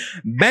season.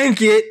 Bank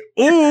it.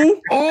 Ooh.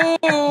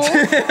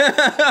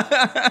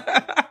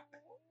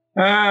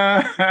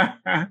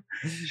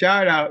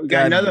 Shout out. We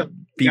got another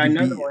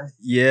one.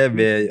 Yeah,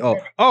 man.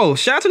 Oh,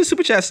 shout out to the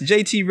super chats.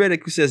 JT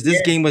Reddick, who says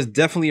this game was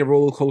definitely a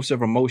roller coaster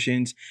of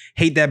emotions.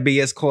 Hate that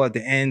BS call at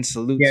the end.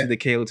 Salute to the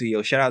KOT.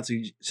 Yo, shout out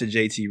to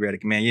JT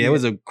Reddick, man. Yeah, it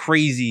was a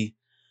crazy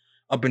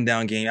up and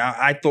down game.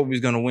 I thought we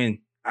was gonna win.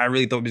 I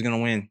really thought we was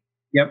gonna win.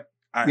 Yep.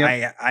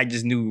 I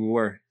just knew we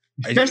were.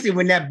 Especially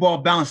when that ball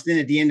bounced in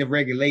at the end of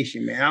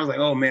regulation, man. I was like,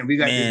 oh man, we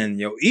got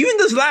even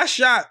this last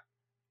shot.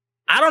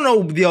 I don't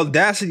know the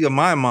audacity of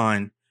my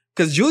mind.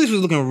 Because Julius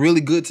was looking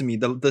really good to me.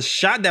 The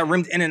shot that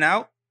rimmed in and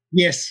out.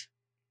 Yes.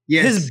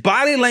 His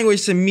body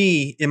language to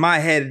me, in my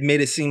head,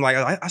 made it seem like,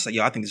 I was like,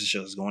 yo, I think this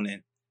shot is going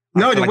in.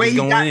 No, the way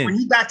when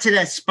he got to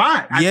that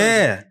spot.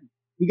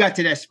 He got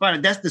to that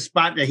spot. That's the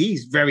spot that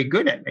he's very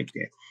good at right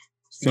there.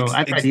 So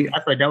I thought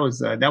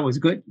that was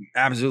good.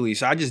 Absolutely.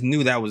 So I just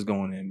knew that was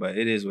going in, but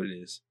it is what it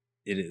is.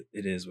 It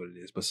is what it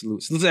is. But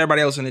salute to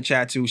everybody else in the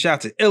chat too. Shout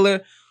out to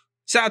Iller.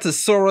 Shout out to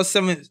Sora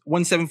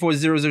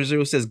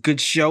 1740000 says good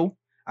show.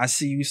 I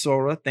see you,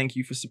 Sora. Thank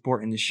you for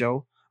supporting the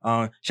show.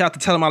 Shout out to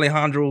Telem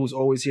Alejandro, who's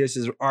always here.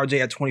 Says RJ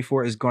at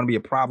 24 is going to be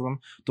a problem.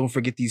 Don't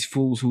forget these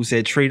fools who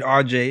said trade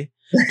RJ.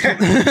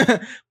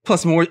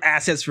 Plus more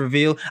assets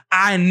revealed.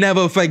 I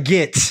never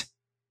forget.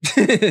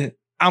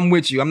 I'm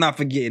with you. I'm not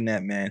forgetting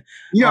that, man.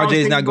 RJ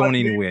is not going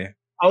anywhere.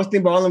 I was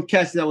thinking about all them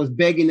cats that was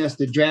begging us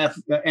to draft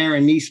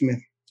Aaron Neesmith.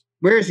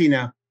 Where is he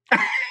now?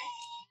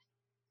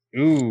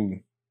 Ooh.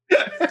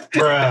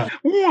 Bruh.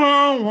 All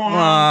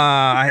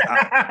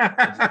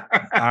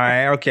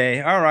right.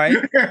 Okay. All right.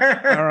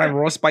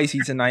 Raw spicy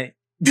tonight.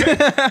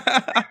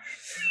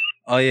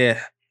 Oh yeah.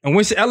 And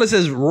Winston Ellis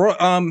says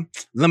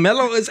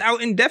LaMelo is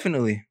out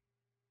indefinitely.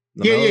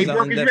 He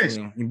broke his wrist.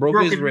 He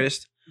broke his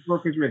wrist. He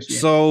broke his wrist. Yeah.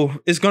 So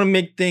it's gonna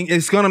make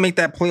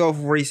that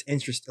playoff race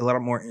a lot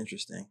more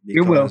interesting.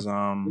 Because, it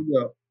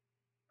will.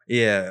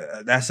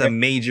 Yeah, that's a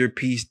major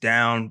piece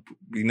down.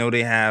 We know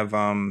they have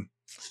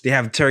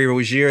Terry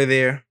Rozier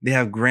there. They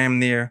have Graham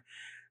there.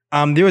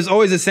 There was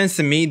always a sense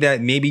to me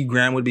that maybe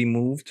Graham would be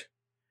moved.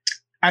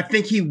 I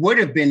think he would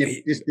have been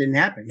if this didn't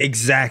happen.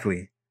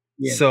 Exactly.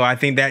 Yeah. So I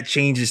think that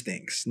changes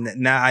things.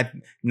 Now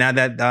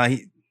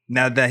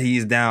that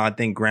he's down, I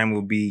think Graham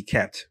will be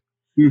kept,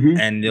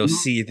 and they'll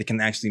see if they can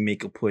actually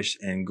make a push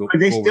and go. But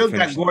they still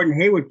got Gordon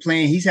Hayward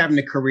playing. He's having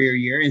a career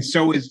year, and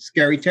so is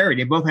Scary Terry.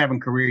 They're both having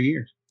career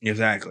years.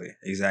 Exactly.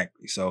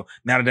 So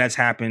now that that's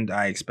happened,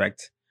 I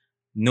expect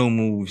no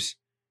moves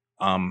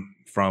from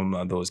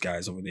those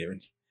guys over there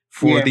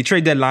for the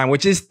trade deadline,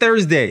 which is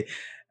Thursday.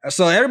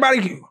 So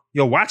everybody,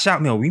 watch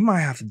out, man. We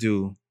might have to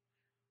do.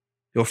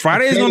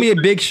 Friday is gonna be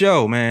a big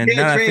show, man.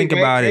 Now that I think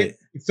about it,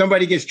 if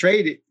somebody gets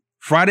traded,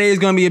 Friday is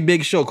gonna be a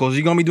big show because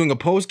you're gonna be doing a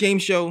post game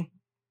show,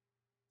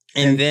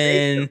 and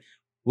then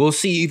we'll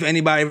see if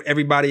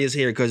everybody is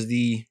here because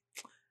the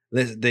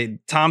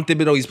Tom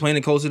Thibodeau, he's playing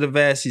it close to the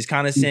vest. He's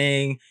kind of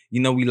saying,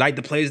 we like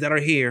the players that are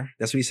here.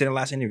 That's what he said in the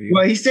last interview.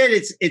 Well, he said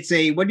it's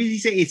a what did he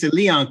say? It's a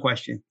Leon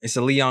question. It's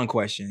a Leon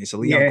question. It's a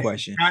Leon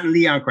question. Not a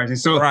Leon question.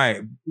 So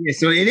right. Yeah,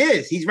 so it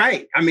is. He's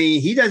right. I mean,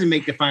 he doesn't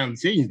make the final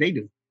decisions. They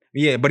do.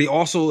 Yeah, but he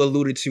also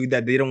alluded to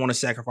that they don't want to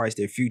sacrifice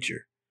their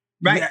future.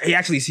 Right.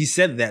 He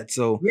said that.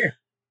 So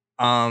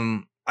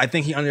I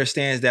think he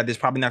understands that there's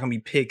probably not going to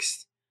be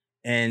picks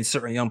and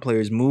certain young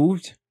players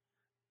moved.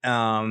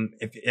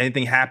 If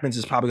anything happens,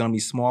 it's probably going to be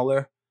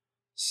smaller.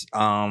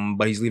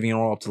 But he's leaving it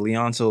all up to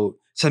Leon. So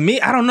to me,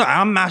 I don't know.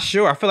 I'm not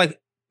sure. I feel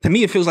like, to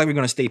me, it feels like we're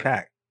going to stand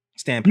packed.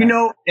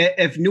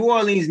 If New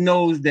Orleans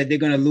knows that they're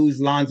going to lose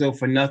Lonzo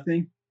for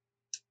nothing,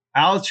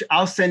 I'll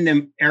send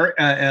them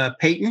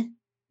Peyton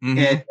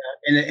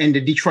and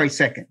the Detroit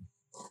second.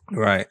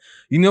 Right.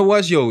 You know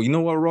what,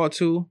 Raw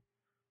too?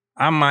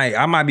 I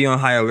might be on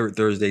high alert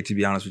Thursday, to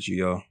be honest with you,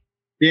 yo.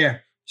 Yeah.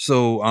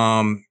 So,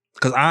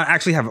 because I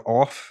actually have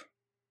off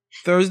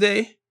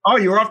Thursday. Oh,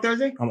 you're off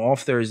Thursday? I'm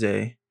off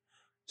Thursday.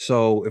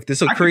 So if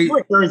this will create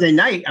Thursday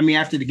night,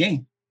 after the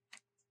game.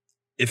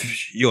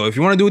 If you want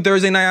to do it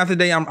Thursday night after the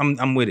day,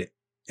 I'm with it.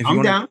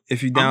 I'm down.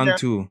 If you're down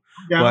too.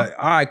 But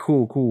all right,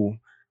 cool.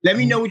 Let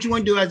me know what you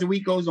want to do as the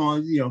week goes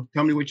on.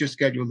 Tell me what your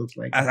schedule looks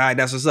like. All right,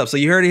 that's what's up. So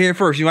you heard it here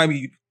first. You might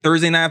be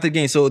Thursday night after the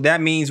game. So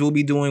that means we'll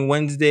be doing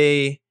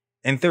Wednesday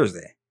and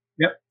Thursday.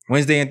 Yep.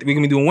 We're going to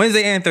be doing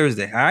Wednesday and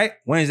Thursday. All right?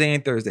 Wednesday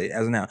and Thursday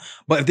as of now.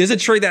 But if there's a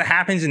trade that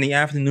happens in the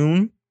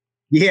afternoon.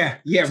 Yeah.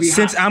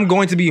 Since I'm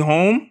going to be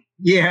home.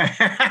 Yeah.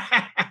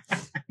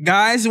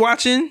 Guys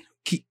watching,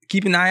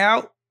 keep an eye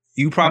out.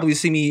 You probably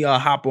see me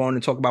hop on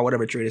and talk about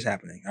whatever trade is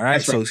happening. All right?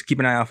 That's right. So keep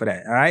an eye out for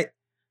that. All right?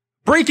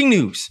 Breaking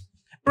news.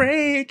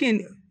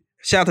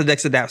 Shout out to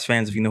Dexter Daps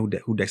fans if you know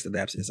who Dexter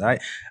Daps is. All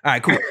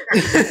right, cool.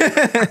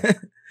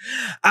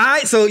 All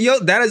right, so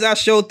that is our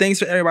show. Thanks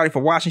for everybody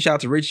for watching. Shout out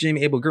to Rich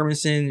Jimmy, Abel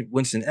Gurmanson,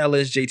 Winston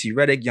Ellis, JT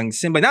Reddick, Young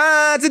Simba.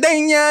 Shout out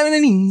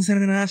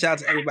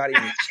to everybody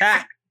in the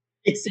chat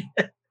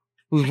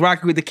who's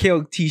rocking with the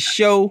KLT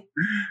show.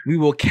 We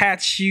will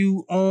catch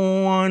you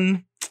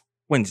on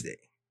Wednesday.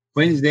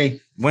 All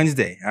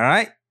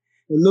right.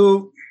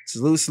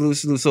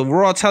 Salute. So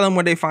Raw, tell them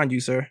where they find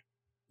you, sir.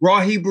 Raw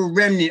Hebrew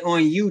Remnant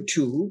on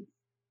YouTube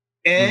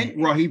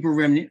and Raw Hebrew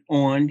Remnant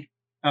on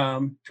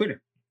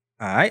Twitter.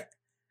 All right.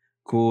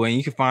 Cool. And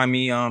you can find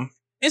me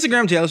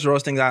Instagram, Jails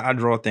Draws Things. I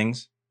draw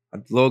things.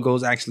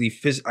 Logos I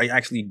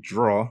actually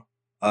draw.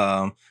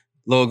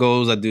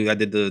 Logos. I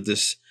did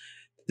the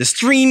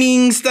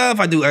streaming stuff.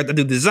 I do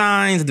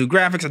designs, I do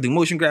graphics, I do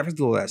motion graphics,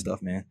 do all that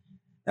stuff, man.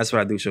 That's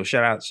what I do. So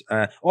shout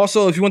out.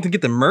 Also, if you want to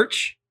get the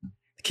merch,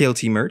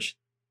 KLT merch,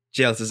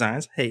 Jails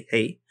Designs,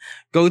 hey,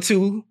 go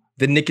to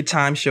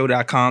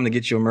thenickoftimeshow.com to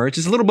get your merch.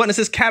 It's a little button that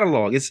says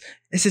catalog. It's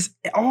just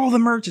all the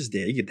merch is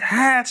there. You get the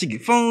hats, you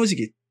get phones, you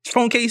get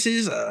phone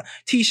cases,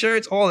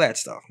 t-shirts, all that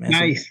stuff, man.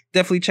 Nice. So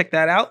definitely check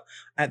that out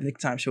at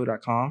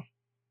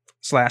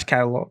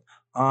thenickoftimeshow.com/catalog.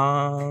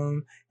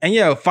 And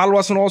follow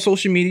us on all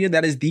social media.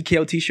 That is the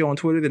KLT Show on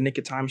Twitter, the Nick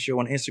of Time Show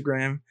on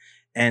Instagram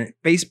and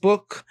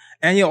Facebook.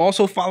 And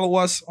also follow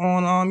us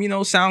on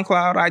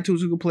SoundCloud, iTunes,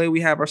 Google Play.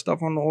 We have our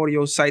stuff on the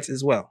audio sites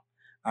as well.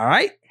 All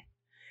right.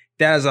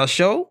 That is our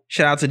show.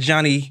 Shout out to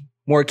Johnny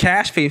More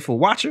Cash, faithful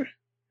watcher.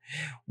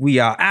 We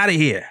are out of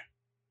here.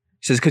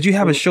 He says, could you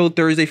have a show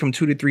Thursday from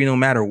 2 to 3 no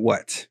matter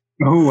what?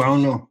 Oh, I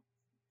don't know.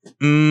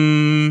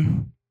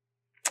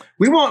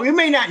 We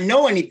may not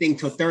know anything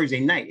till Thursday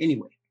night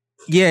anyway.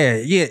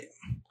 Yeah.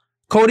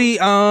 Cody,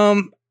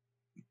 I'll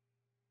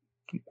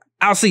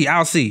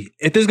see.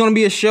 If there's gonna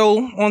be a show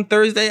on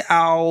Thursday,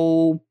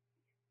 I'll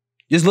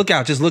just look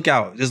out. Just look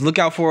out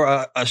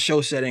for a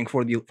show setting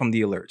from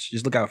the alerts.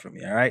 Just look out for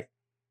me, all right?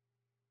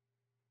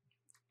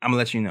 I'm gonna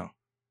let you know.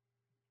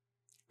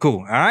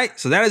 Cool. All right.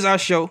 So that is our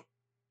show.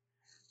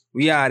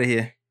 We out of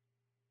here.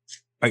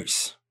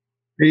 Peace.